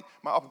body.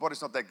 My upper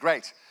body's not that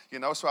great, you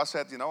know. So I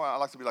said, you know, I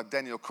like to be like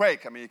Daniel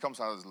Craig. I mean, he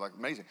comes out as like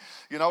amazing,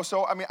 you know.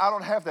 So I mean, I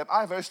don't have that. I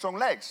have very strong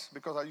legs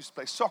because I used to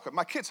play soccer.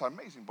 My kids are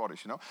amazing bodies,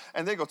 you know,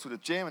 and they go to the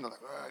gym and they're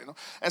like, you know,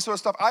 and sort of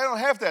stuff. I don't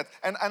have that,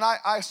 and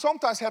I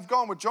sometimes have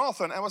gone with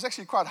Jonathan, and it was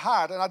actually quite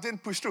hard, and I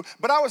didn't push through.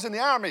 But I was in the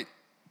army.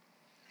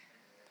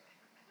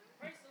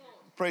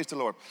 Praise the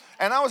Lord.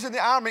 And I was in the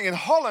army in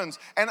Holland,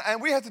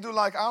 and we had to do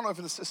like, I don't know if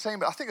it's the same,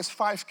 but I think it's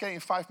 5K in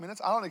 5 minutes.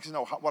 I don't actually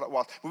know what it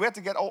was. We had to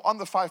get all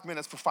under 5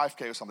 minutes for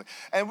 5K or something.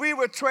 And we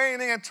were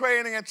training, and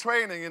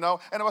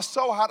it was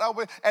so hard.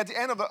 At the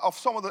end of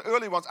some of the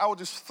early ones, I would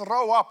just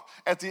throw up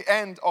at the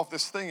end of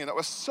this thing. It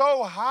was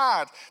so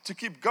hard to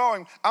keep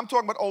going. I'm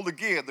talking about all the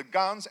gear, the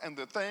guns and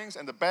the things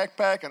and the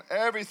backpack and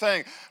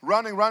everything.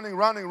 Running,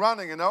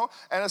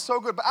 and it's so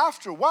good. But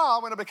after a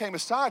while, when I became a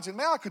sergeant,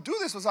 man, I could do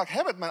this. It was like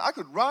habit, man. I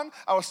could run.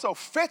 I was so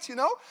fit,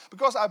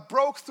 because I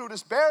broke through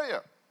this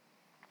barrier.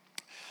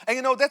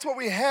 And that's what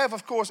we have,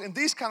 of course, in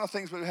these kind of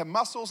things, where you have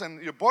muscles and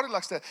your body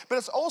likes that. But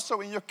it's also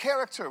in your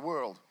character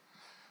world.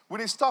 We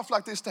need stuff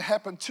like this to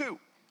happen too.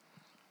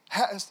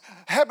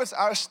 Habits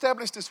are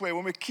established this way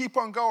when we keep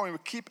on going, we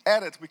keep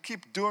at it, we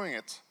keep doing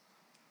it.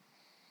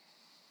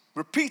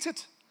 Repeating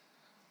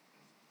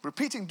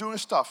doing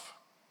stuff,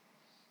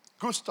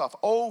 good stuff,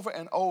 over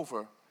and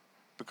over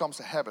becomes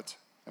a habit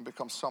and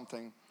becomes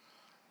something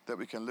that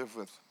we can live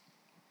with.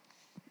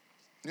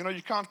 You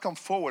can't come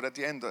forward at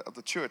the end of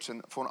the church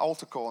and for an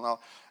altar call and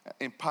I'll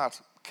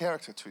impart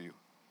character to you.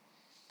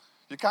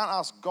 You can't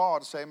ask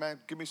God to say, man,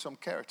 give me some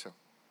character,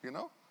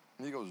 And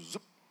he goes,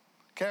 zip,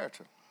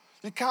 character.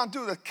 You can't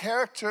do that.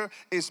 Character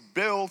is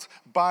built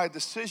by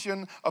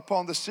decision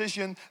upon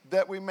decision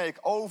that we make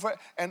over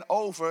and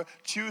over,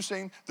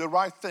 choosing the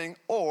right thing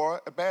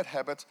or a bad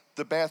habit,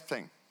 the bad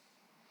thing.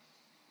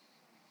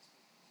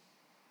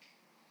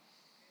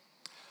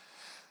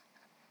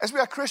 As we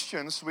are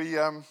Christians, we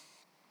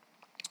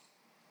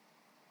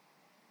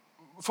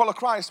follow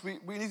Christ,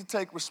 we need to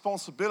take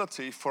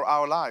responsibility for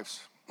our lives.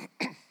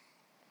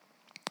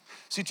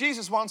 See,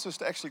 Jesus wants us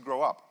to actually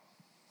grow up.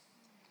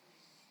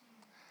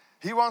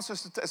 He wants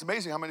us to, it's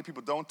amazing how many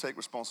people don't take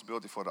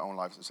responsibility for their own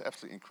lives. It's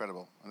absolutely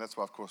incredible. And that's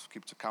why, of course,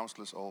 keeps the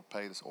counselors all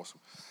paid. It's awesome.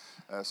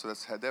 So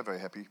they're very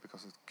happy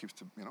because it keeps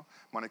the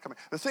money coming.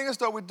 The thing is,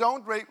 though, we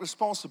don't take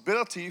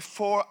responsibility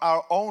for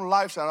our own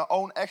lives and our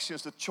own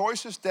actions, the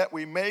choices that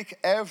we make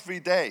every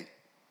day.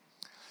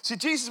 See,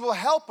 Jesus will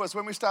help us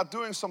when we start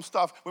doing some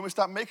stuff, when we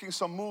start making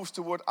some moves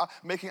toward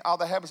making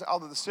other habits,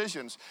 other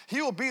decisions.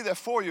 He will be there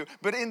for you,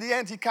 but in the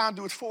end, he can't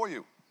do it for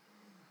you.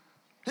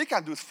 He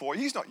can't do it for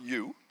you. He's not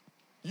you.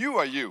 You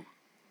are you.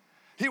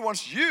 He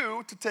wants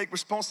you to take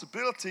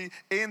responsibility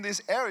in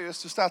these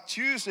areas, to start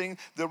choosing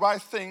the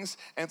right things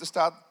and to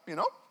start,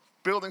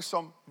 building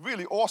some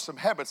really awesome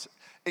habits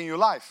in your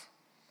life.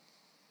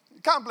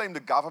 You can't blame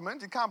the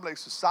government. You can't blame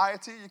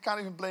society. You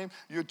can't even blame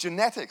your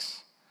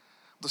genetics,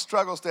 the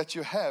struggles that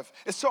you have.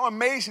 It's so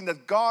amazing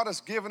that God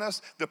has given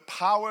us the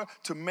power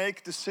to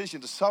make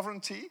decisions, the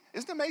sovereignty.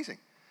 Isn't it amazing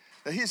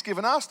that He's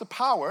given us the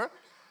power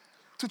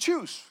to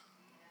choose,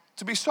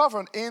 to be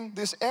sovereign in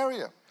this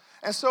area?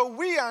 And so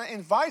we are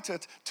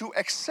invited to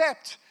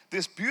accept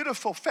this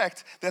beautiful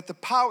fact that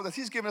that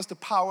He's given us the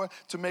power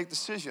to make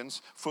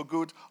decisions for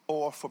good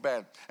or for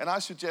bad. And I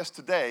suggest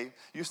today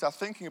you start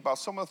thinking about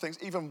some of the things,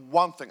 even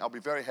one thing, I'll be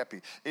very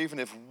happy. Even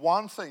if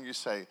one thing you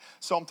say,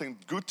 something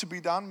good to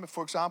be done,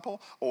 for example,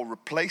 or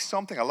replace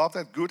something, I love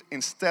that, good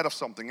instead of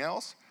something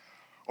else.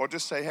 Or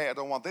just say, hey, I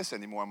don't want this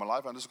anymore in my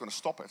life, I'm just going to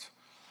stop it.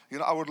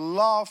 I would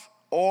love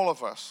all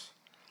of us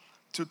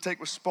to take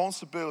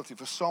responsibility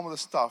for some of the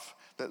stuff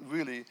that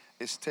really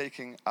is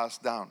taking us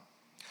down.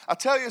 I'll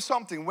tell you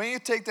something, when you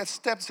take that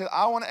step and say,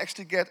 I want to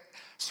actually get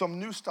some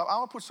new stuff, I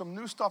want to put some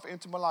new stuff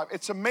into my life,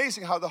 it's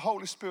amazing how the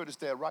Holy Spirit is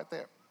there, right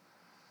there.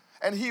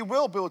 And He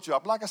will build you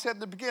up. Like I said in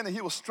the beginning,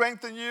 He will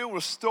strengthen you,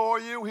 restore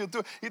you, He'll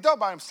do it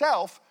by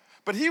Himself,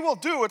 but He will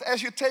do it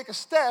as you take a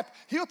step,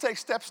 He'll take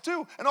steps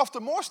too, and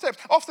often more steps,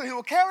 often He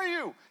will carry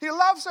you. He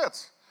loves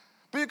it.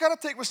 But you've got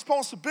to take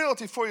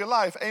responsibility for your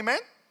life, amen?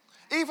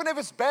 Even if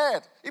it's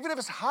bad, even if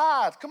it's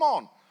hard, come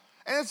on.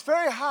 And it's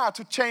very hard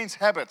to change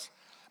habits.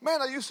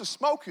 Man, I used to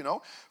smoke,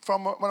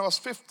 from when I was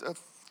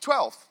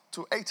 12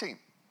 to 18.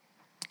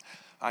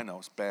 I know,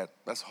 it's bad.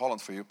 That's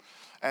Holland for you.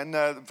 And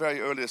very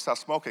early I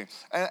started smoking.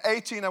 And at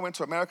 18, I went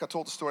to America. I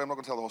told the story. I'm not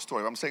going to tell the whole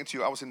story. But I'm saying to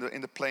you, I was in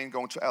the plane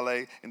going to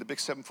LA, in the big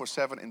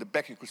 747. In the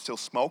back, you could still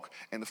smoke.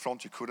 In the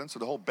front, you couldn't. So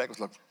the whole back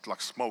was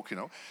like smoke, It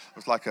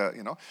was like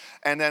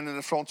And then in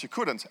the front, you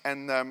couldn't.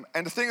 And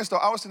the thing is, though,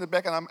 I was in the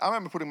back, and I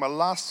remember putting my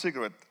last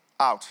cigarette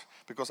out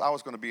because I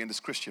was going to be in this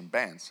Christian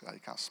band. So you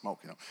can't smoke,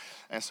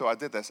 And so I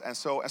did this. And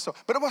so.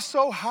 But it was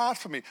so hard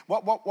for me.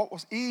 What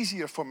was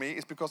easier for me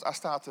is because I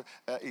started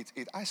to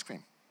eat ice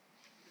cream.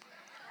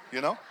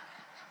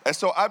 And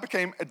so I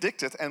became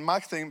addicted, and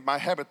my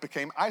habit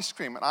became ice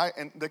cream.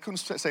 And they couldn't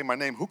say my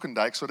name,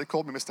 Hoekendijk, so they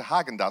called me Mr.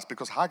 Hagendas,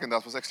 because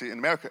Hagendas was actually in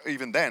America,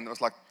 even then, it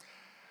was like,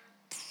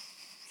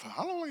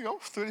 how long ago?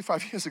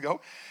 35 years ago.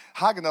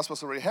 Hagendas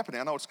was already happening.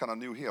 I know it's kind of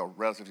new here, or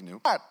relatively new.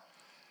 But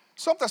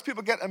sometimes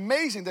people get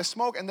amazing, they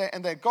smoke, and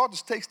then God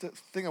just takes the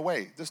thing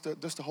away, just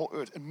the whole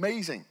earth.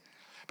 Amazing.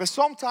 But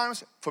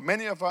sometimes, for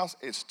many of us,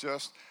 it's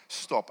just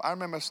stop. I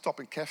remember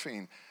stopping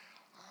caffeine,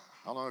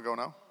 how long ago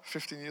now?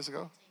 15 years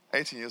ago?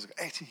 18 years ago.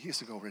 18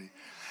 years ago already.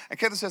 And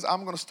Catherine says,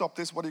 I'm going to stop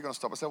this. What are you going to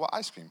stop? I said, well,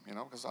 ice cream,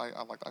 because I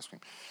liked ice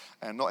cream.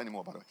 And not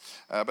anymore, by the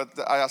way.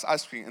 But I asked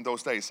ice cream in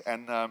those days.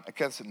 And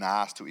Catherine said,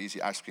 nah, it's too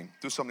easy, ice cream.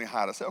 Do something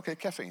hard. I said, okay,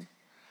 caffeine.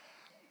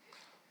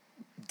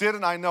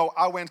 Didn't I know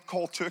I went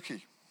cold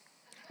turkey?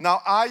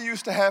 Now, I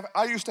used to have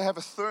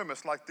a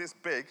thermos like this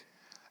big.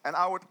 And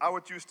I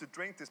would used to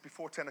drink this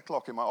before 10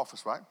 o'clock in my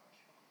office, right?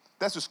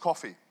 That's just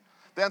coffee.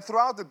 Then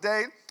throughout the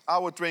day, I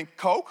would drink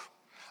Coke.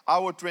 I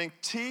would drink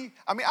tea.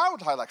 I mean, I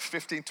would have like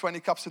 15, 20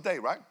 cups a day,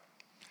 right?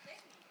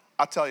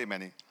 I'll tell you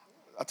many.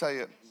 I'll tell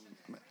you.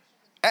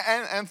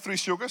 And 3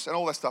 sugars and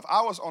all that stuff.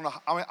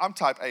 I'm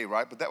type A,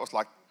 right? But that was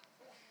like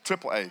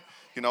triple A,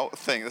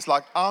 thing. It's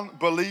like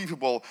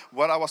unbelievable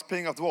what I was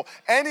paying off the wall.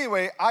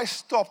 Anyway, I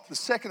stopped the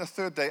second or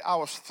third day. I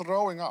was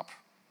throwing up.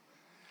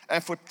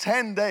 And for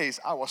 10 days,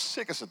 I was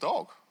sick as a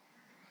dog.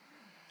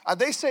 And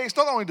they say it's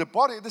not only the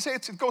body, they say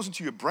it goes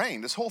into your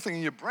brain, this whole thing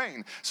in your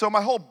brain. So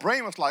my whole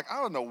brain was like, I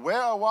don't know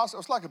where I was. It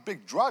was like a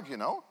big drug,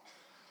 Now,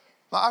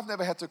 I've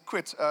never had to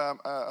quit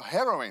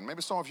heroin.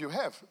 Maybe some of you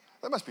have.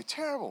 That must be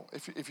terrible.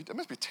 That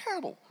must be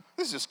terrible.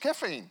 This is just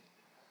caffeine.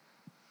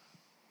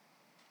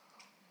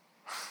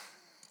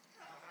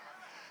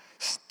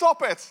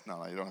 Stop it.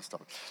 No, you don't have to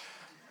stop it.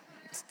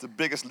 It's the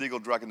biggest legal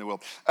drug in the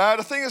world.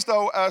 The thing is,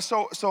 though,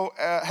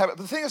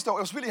 it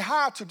was really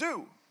hard to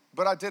do,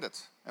 but I did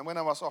it. And when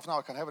I was off, now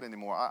I can't have it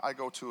anymore. I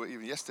go to,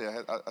 even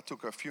yesterday, I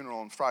took a funeral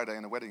on Friday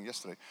and a wedding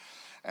yesterday.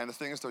 And the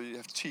thing is, though, you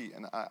have tea,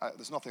 and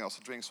there's nothing else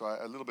to drink, so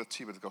a little bit of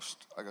tea, but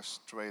I go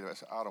straight away. I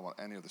said, I don't want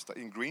any of this stuff.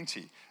 In green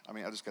tea,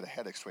 I just get a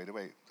headache straight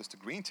away. Because the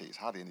green tea is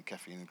hardly any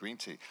caffeine in green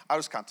tea. I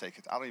just can't take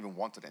it. I don't even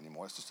want it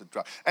anymore. It's just a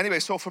drug. Anyway,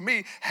 so for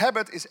me,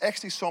 habit is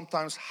actually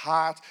sometimes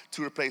hard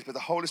to replace, but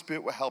the Holy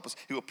Spirit will help us.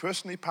 He will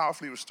personally,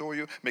 powerfully restore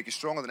you, make you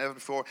stronger than ever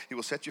before. He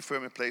will set you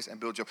firm in place and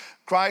build you up.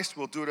 Christ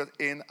will do that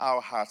in our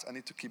hearts. I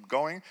need to keep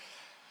going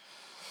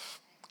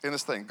in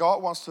this thing.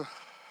 God wants to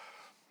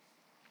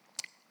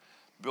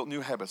build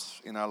new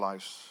habits in our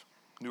lives,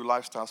 new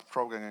lifestyles,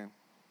 programming.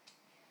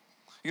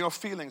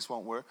 Feelings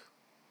won't work.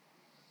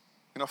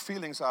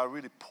 Feelings are a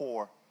really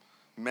poor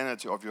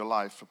manager of your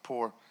life, a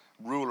poor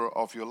ruler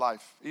of your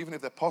life. Even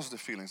if they're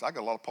positive feelings. I got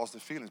a lot of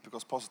positive feelings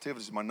because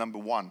positivity is my number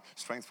one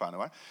strength finder,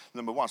 right?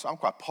 Number one, so I'm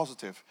quite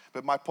positive.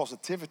 But my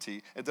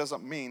positivity, it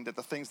doesn't mean that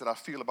the things that I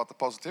feel about the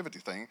positivity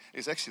thing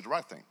is actually the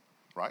right thing,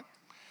 right?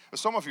 For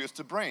some of you, it's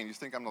the brain. You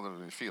think I'm not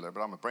a feeler,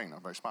 but I'm a brain.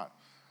 I'm very smart.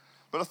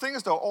 But the thing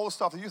is, though, all the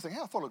stuff that you think,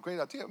 hey, I thought it was a great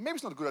idea. Maybe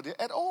it's not a good idea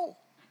at all.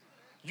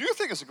 You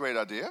think it's a great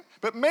idea,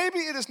 but maybe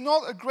it is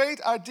not a great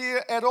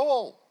idea at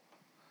all.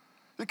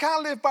 You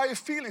can't live by your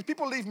feelings.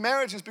 People leave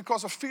marriages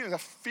because of feelings. I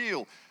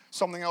feel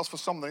something else for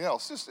something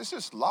else. It's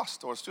just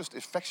lust, or it's just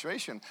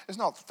infatuation. It's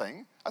not a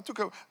thing. I took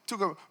a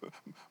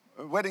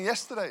wedding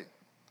yesterday.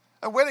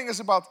 A wedding is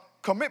about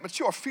commitment.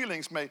 Sure,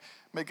 feelings may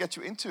get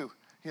you into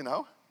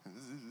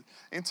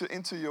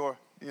your,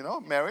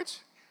 marriage.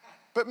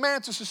 But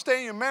man, to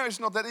sustain your marriage is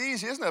not that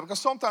easy, isn't it? Because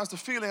sometimes the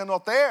feelings are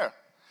not there.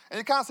 And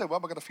you can't say, well,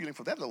 I got a feeling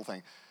for that little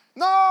thing.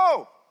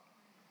 No!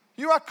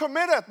 You are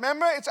committed.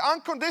 Remember, it's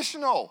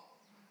unconditional.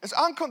 It's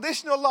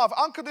unconditional love,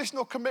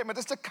 unconditional commitment.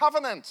 It's the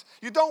covenant.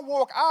 You don't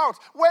walk out.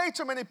 Way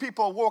too many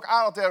people walk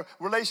out of their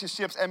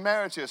relationships and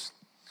marriages.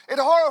 It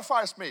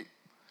horrifies me.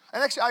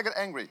 And actually, I get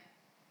angry.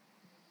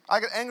 I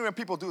get angry when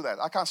people do that.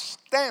 I can't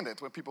stand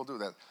it when people do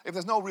that. If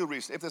there's no real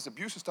reason. If there's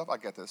abuse and stuff, I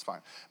get that. It's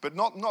fine. But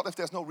not if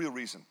there's no real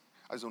reason.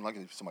 I just don't like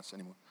it so much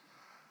anymore.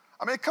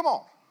 Come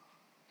on.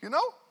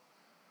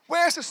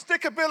 Where's the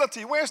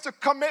stickability? Where's the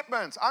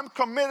commitment? I'm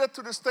committed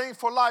to this thing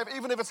for life,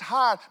 even if it's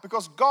hard,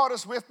 because God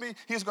is with me.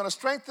 He's going to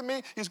strengthen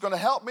me. He's going to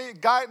help me,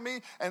 guide me,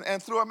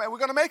 and through it, we're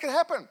going to make it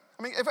happen.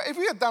 If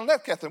we had done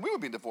that, Catherine, we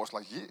would be divorced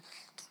like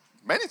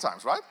many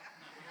times, right?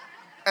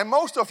 And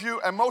most of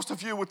you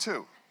would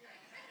too,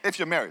 if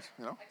you're married,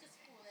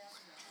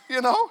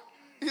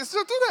 You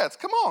still do that.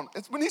 Come on.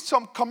 We need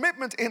some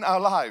commitment in our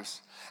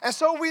lives. And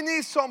so we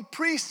need some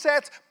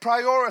preset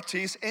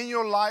priorities in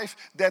your life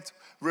that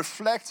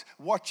reflect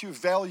what you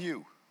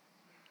value.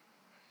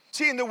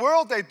 See, in the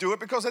world they do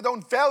it because they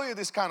don't value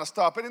this kind of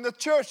stuff. But in the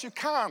church you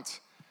can't.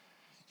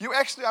 You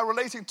actually are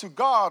relating to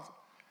God.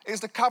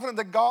 It's the covenant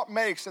that God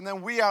makes. And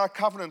then we are a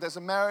covenant as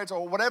a marriage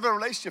or whatever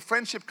relationship,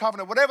 friendship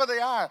covenant, whatever they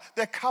are.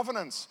 They're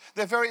covenants.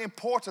 They're very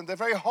important. They're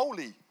very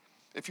holy,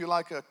 if you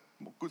like a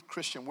good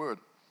Christian word.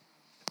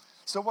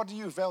 So what do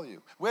you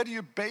value? Where do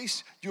you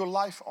base your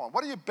life on?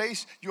 What do you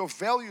base your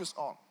values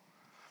on?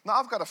 Now,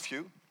 I've got a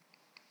few.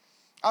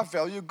 I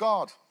value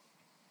God.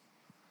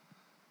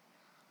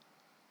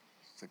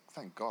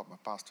 Thank God my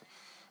pastor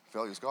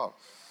values God,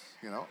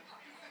 No,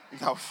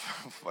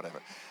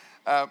 whatever.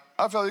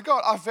 I value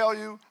God. I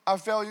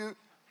value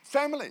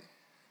family.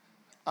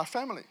 Our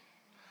family.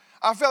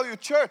 I value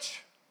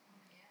church.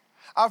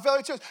 I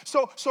value church.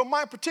 So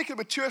my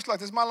particular church like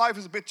this, my life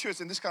is a bit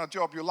church. In this kind of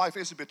job, your life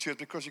is a bit church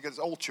because you get this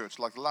old church.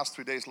 Like the last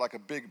 3 days, like a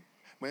big,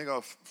 when you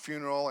go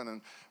funeral and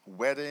then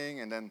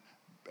wedding and then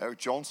Eric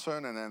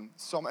Johnson, and then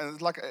some, and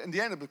it's like in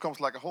the end it becomes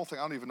like a whole thing.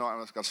 I don't even know.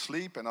 I've got to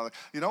sleep, and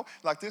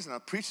like this, and I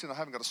preached, and I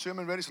haven't got a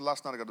sermon ready. So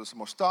last night I got to do some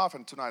more stuff,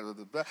 and tonight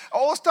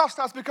all the stuff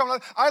starts becoming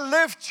like I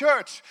live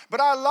church, but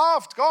I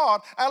loved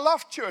God. I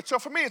love church. So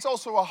for me, it's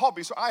also a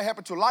hobby. So I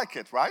happen to like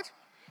it, right?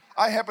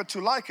 I happen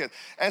to like it.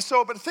 And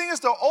so, but the thing is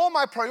though, all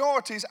my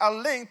priorities are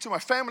linked to my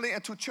family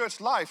and to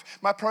church life.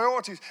 My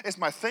priorities is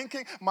my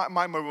thinking,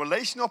 my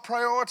relational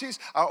priorities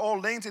are all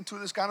linked into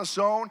this kind of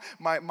zone.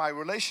 My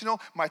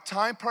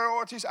time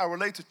priorities are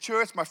related to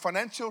church. My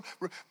financial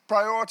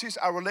priorities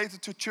are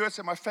related to church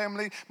and my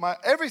family.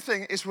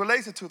 Everything is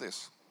related to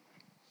this.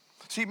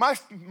 See,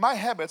 my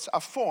habits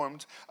are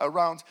formed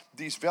around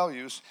these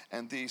values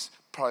and these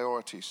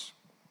priorities.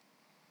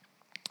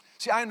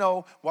 See, I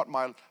know what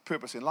my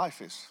purpose in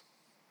life is.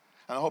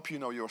 And I hope you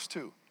know yours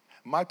too.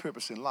 My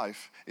purpose in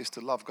life is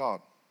to love God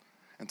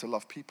and to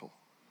love people.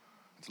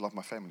 And to love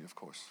my family, of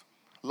course.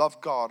 Love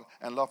God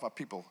and love my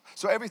people.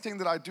 So everything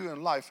that I do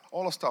in life,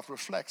 all the stuff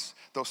reflects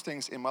those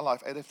things in my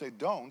life. And if they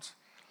don't,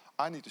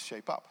 I need to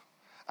shape up.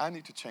 I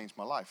need to change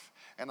my life.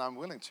 And I'm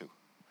willing to.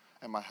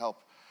 And my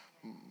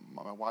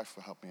wife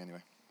will help me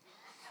anyway.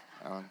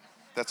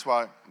 That's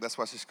why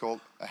she's called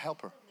a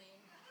helper.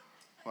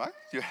 Right?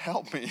 You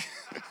help me.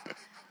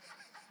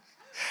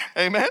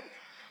 Amen?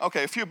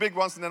 Okay, a few big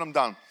ones and then I'm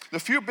done. The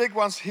few big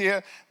ones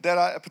here that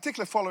are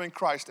particularly following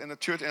Christ in a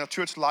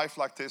church life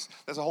like this,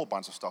 there's a whole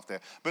bunch of stuff there.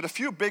 But a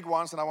few big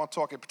ones, and I want to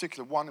talk in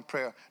particular one in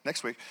prayer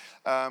next week,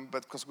 but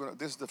because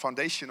this is the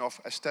foundation of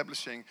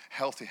establishing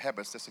healthy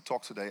habits. That's the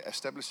talk today,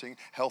 establishing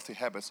healthy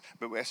habits.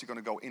 But we're actually going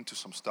to go into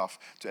some stuff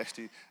to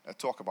actually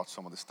talk about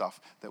some of the stuff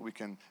that we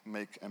can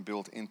make and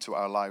build into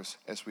our lives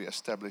as we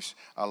establish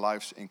our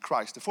lives in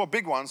Christ. The four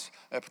big ones,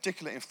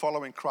 particularly in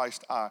following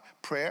Christ, are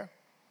prayer,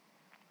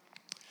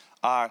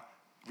 are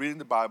reading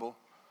the Bible,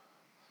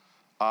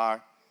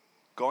 are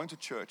going to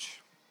church,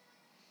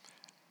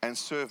 and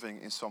serving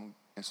in some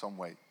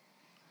way.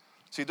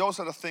 See, those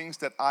are the things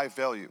that I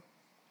value.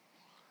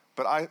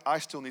 But I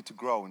still need to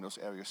grow in those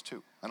areas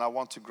too. And I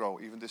want to grow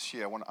even this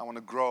year. I want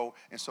to grow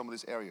in some of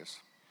these areas.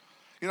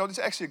 You know, these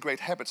are actually great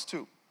habits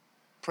too.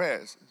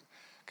 Prayer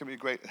can be a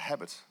great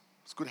habit.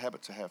 It's a good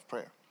habit to have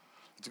prayer.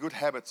 It's a good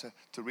habit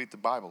to read the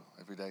Bible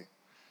every day.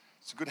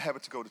 It's a good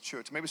habit to go to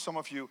church. Maybe some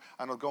of you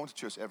are not going to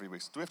church every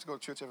week. Do we have to go to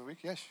church every week?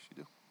 Yes,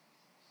 you do.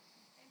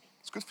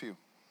 It's good for you.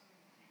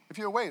 If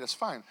you're away, that's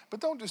fine. But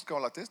don't just go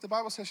like this. The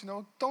Bible says,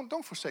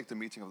 don't forsake the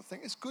meeting of the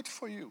thing. It's good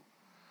for you.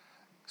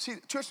 See,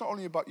 church is not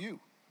only about you.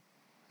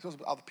 It's also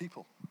about other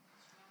people.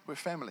 We're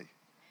family.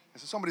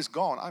 And so somebody's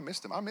gone. I miss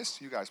them. I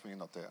miss you guys when you're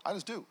not there. I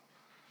just do.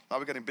 Now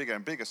we're getting bigger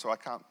and bigger, so I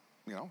can't,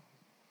 know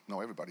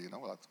everybody,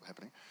 what's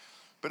happening.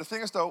 But the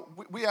thing is, though,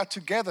 we are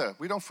together.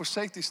 We don't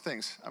forsake these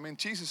things. I mean,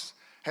 Jesus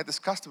had this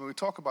custom, we'll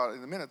talk about it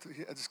in a minute,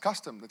 he had this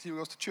custom that he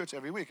goes to church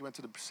every week. He went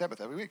to the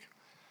Sabbath every week.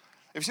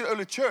 If you see the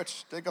early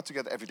church, they got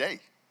together every day.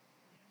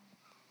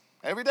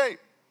 Every day.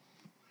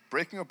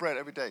 Breaking of bread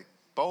every day.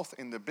 Both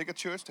in the bigger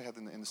church, they had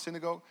in the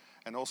synagogue,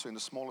 and also in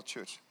the smaller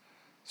church.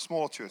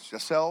 Smaller church,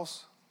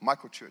 yourselves,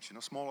 micro church,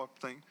 smaller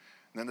thing,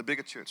 and then the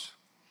bigger church.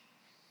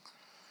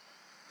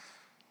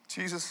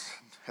 Jesus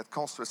had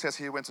constant, it says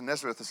he went to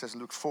Nazareth, it says in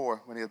Luke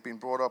 4, when he had been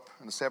brought up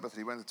on the Sabbath,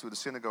 he went into the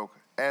synagogue,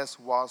 as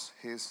was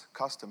his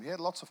custom. He had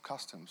lots of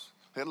customs.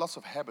 He had lots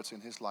of habits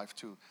in his life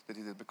too, that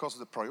he did, because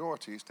of the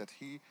priorities that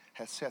he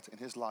had set in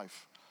his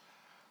life.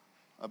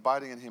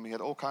 Abiding in him, he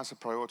had all kinds of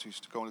priorities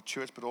to go into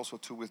church, but also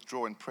to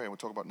withdraw in prayer. We'll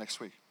talk about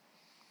next week.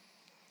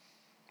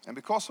 And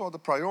because of the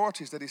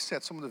priorities that he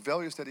set, some of the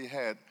values that he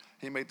had,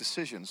 he made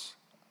decisions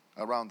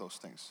around those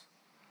things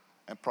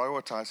and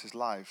prioritized his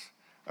life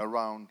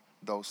around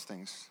those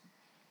things.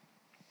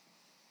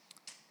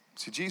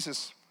 See,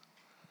 Jesus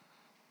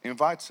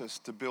invites us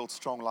to build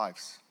strong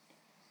lives.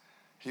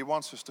 He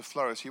wants us to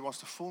flourish. He wants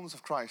the fullness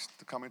of Christ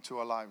to come into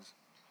our lives.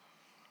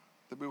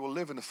 That we will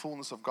live in the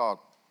fullness of God.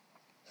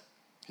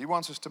 He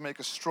wants us to make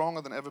us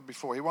stronger than ever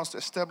before. He wants to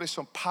establish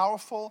some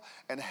powerful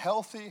and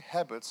healthy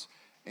habits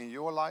in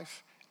your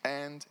life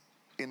and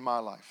in my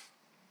life.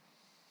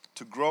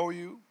 To grow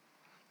you,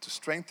 to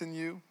strengthen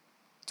you,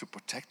 to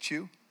protect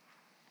you,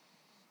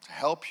 to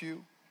help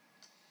you,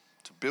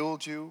 to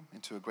build you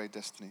into a great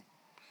destiny.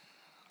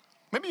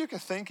 Maybe you can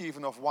think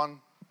even of one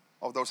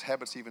of those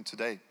habits even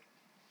today.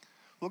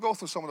 We'll go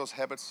through some of those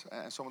habits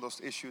and some of those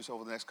issues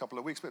over the next couple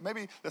of weeks. But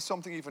maybe there's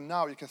something even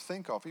now you can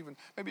think of.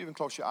 Maybe even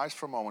close your eyes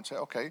for a moment. Say,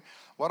 okay,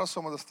 what are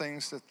some of the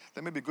things that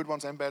there may be good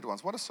ones and bad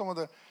ones? What are some of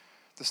the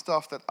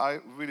stuff that I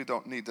really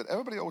don't need? That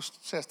everybody always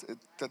says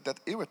that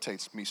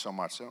irritates me so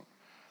much. So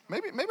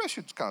maybe I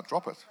should kind of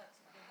drop it.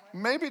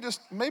 Maybe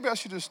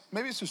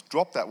it's just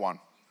drop that one.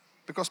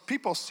 Because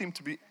people seem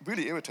to be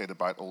really irritated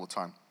by it all the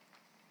time.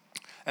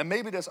 And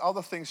maybe there's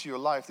other things in your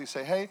life that you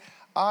say, hey,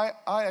 I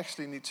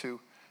actually need to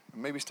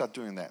maybe start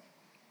doing that.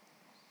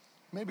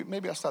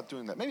 Maybe I start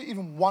doing that. Maybe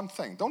even one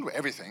thing. Don't do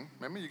everything.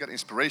 Maybe you get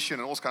inspiration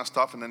and all this kind of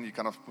stuff and then you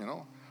kind of,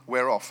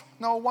 wear off.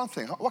 No, one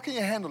thing. What can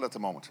you handle at the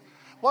moment?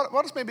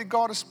 What is maybe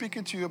God is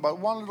speaking to you about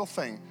one little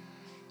thing?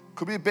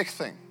 Could be a big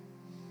thing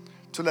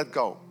to let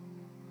go.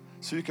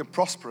 So you can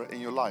prosper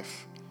in your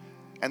life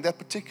And that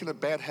particular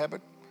bad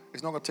habit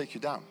is not going to take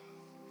you down.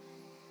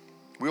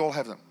 We all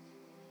have them.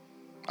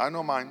 I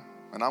know mine,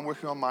 and I'm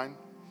working on mine.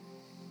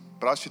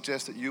 But I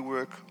suggest that you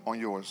work on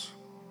yours.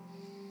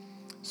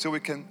 So we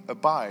can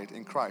abide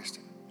in Christ.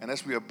 And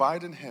as we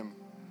abide in Him,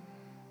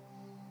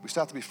 we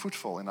start to be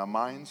fruitful in our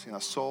minds, in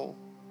our soul,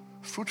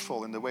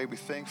 fruitful in the way we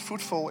think,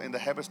 fruitful in the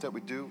habits that we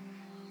do,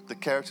 the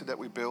character that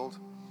we build,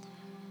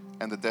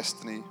 and the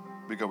destiny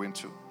we go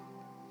into.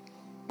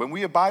 When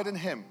we abide in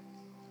Him,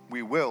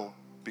 we will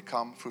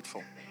become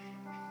fruitful.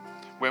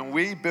 When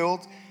we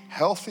build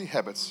healthy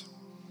habits,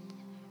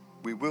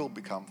 we will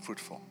become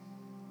fruitful.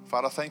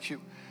 Father, thank you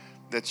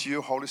that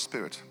your Holy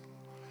Spirit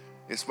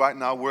is right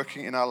now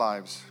working in our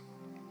lives,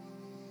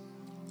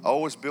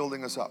 always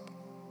building us up,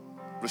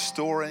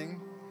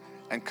 restoring,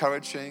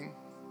 encouraging,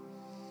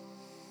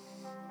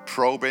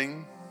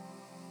 probing,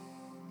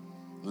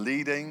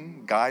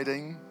 leading,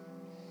 guiding.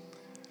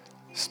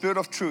 Spirit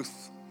of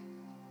truth,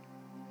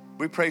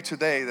 we pray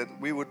today that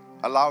we would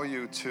allow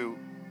you to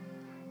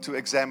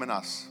examine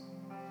us.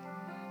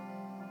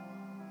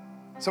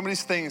 Some of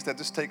these things that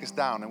just take us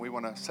down, and we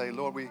want to say,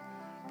 Lord, we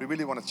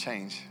really want to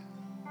change.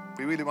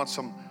 We really want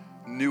some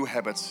new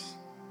habits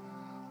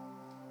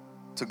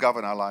to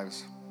govern our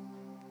lives.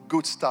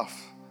 Good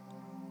stuff.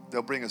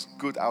 They'll bring us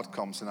good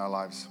outcomes in our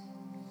lives.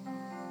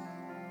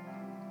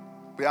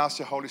 We ask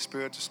your Holy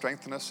Spirit to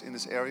strengthen us in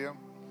this area.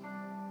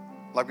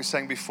 Like we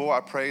sang before,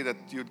 I pray that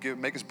you'd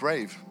make us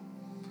brave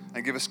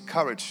and give us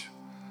courage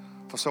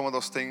for some of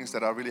those things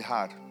that are really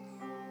hard.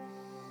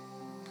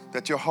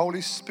 That your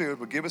Holy Spirit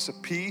will give us a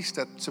peace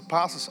that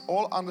surpasses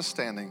all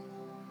understanding.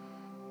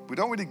 We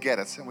don't really get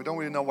it and we don't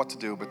really know what to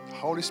do, but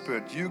Holy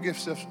Spirit, you give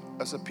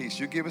us a peace,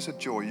 you give us a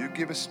joy, you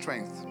give us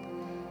strength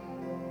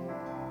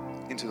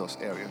into those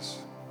areas.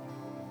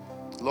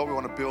 Lord, we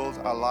want to build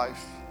our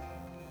lives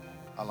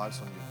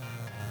on you.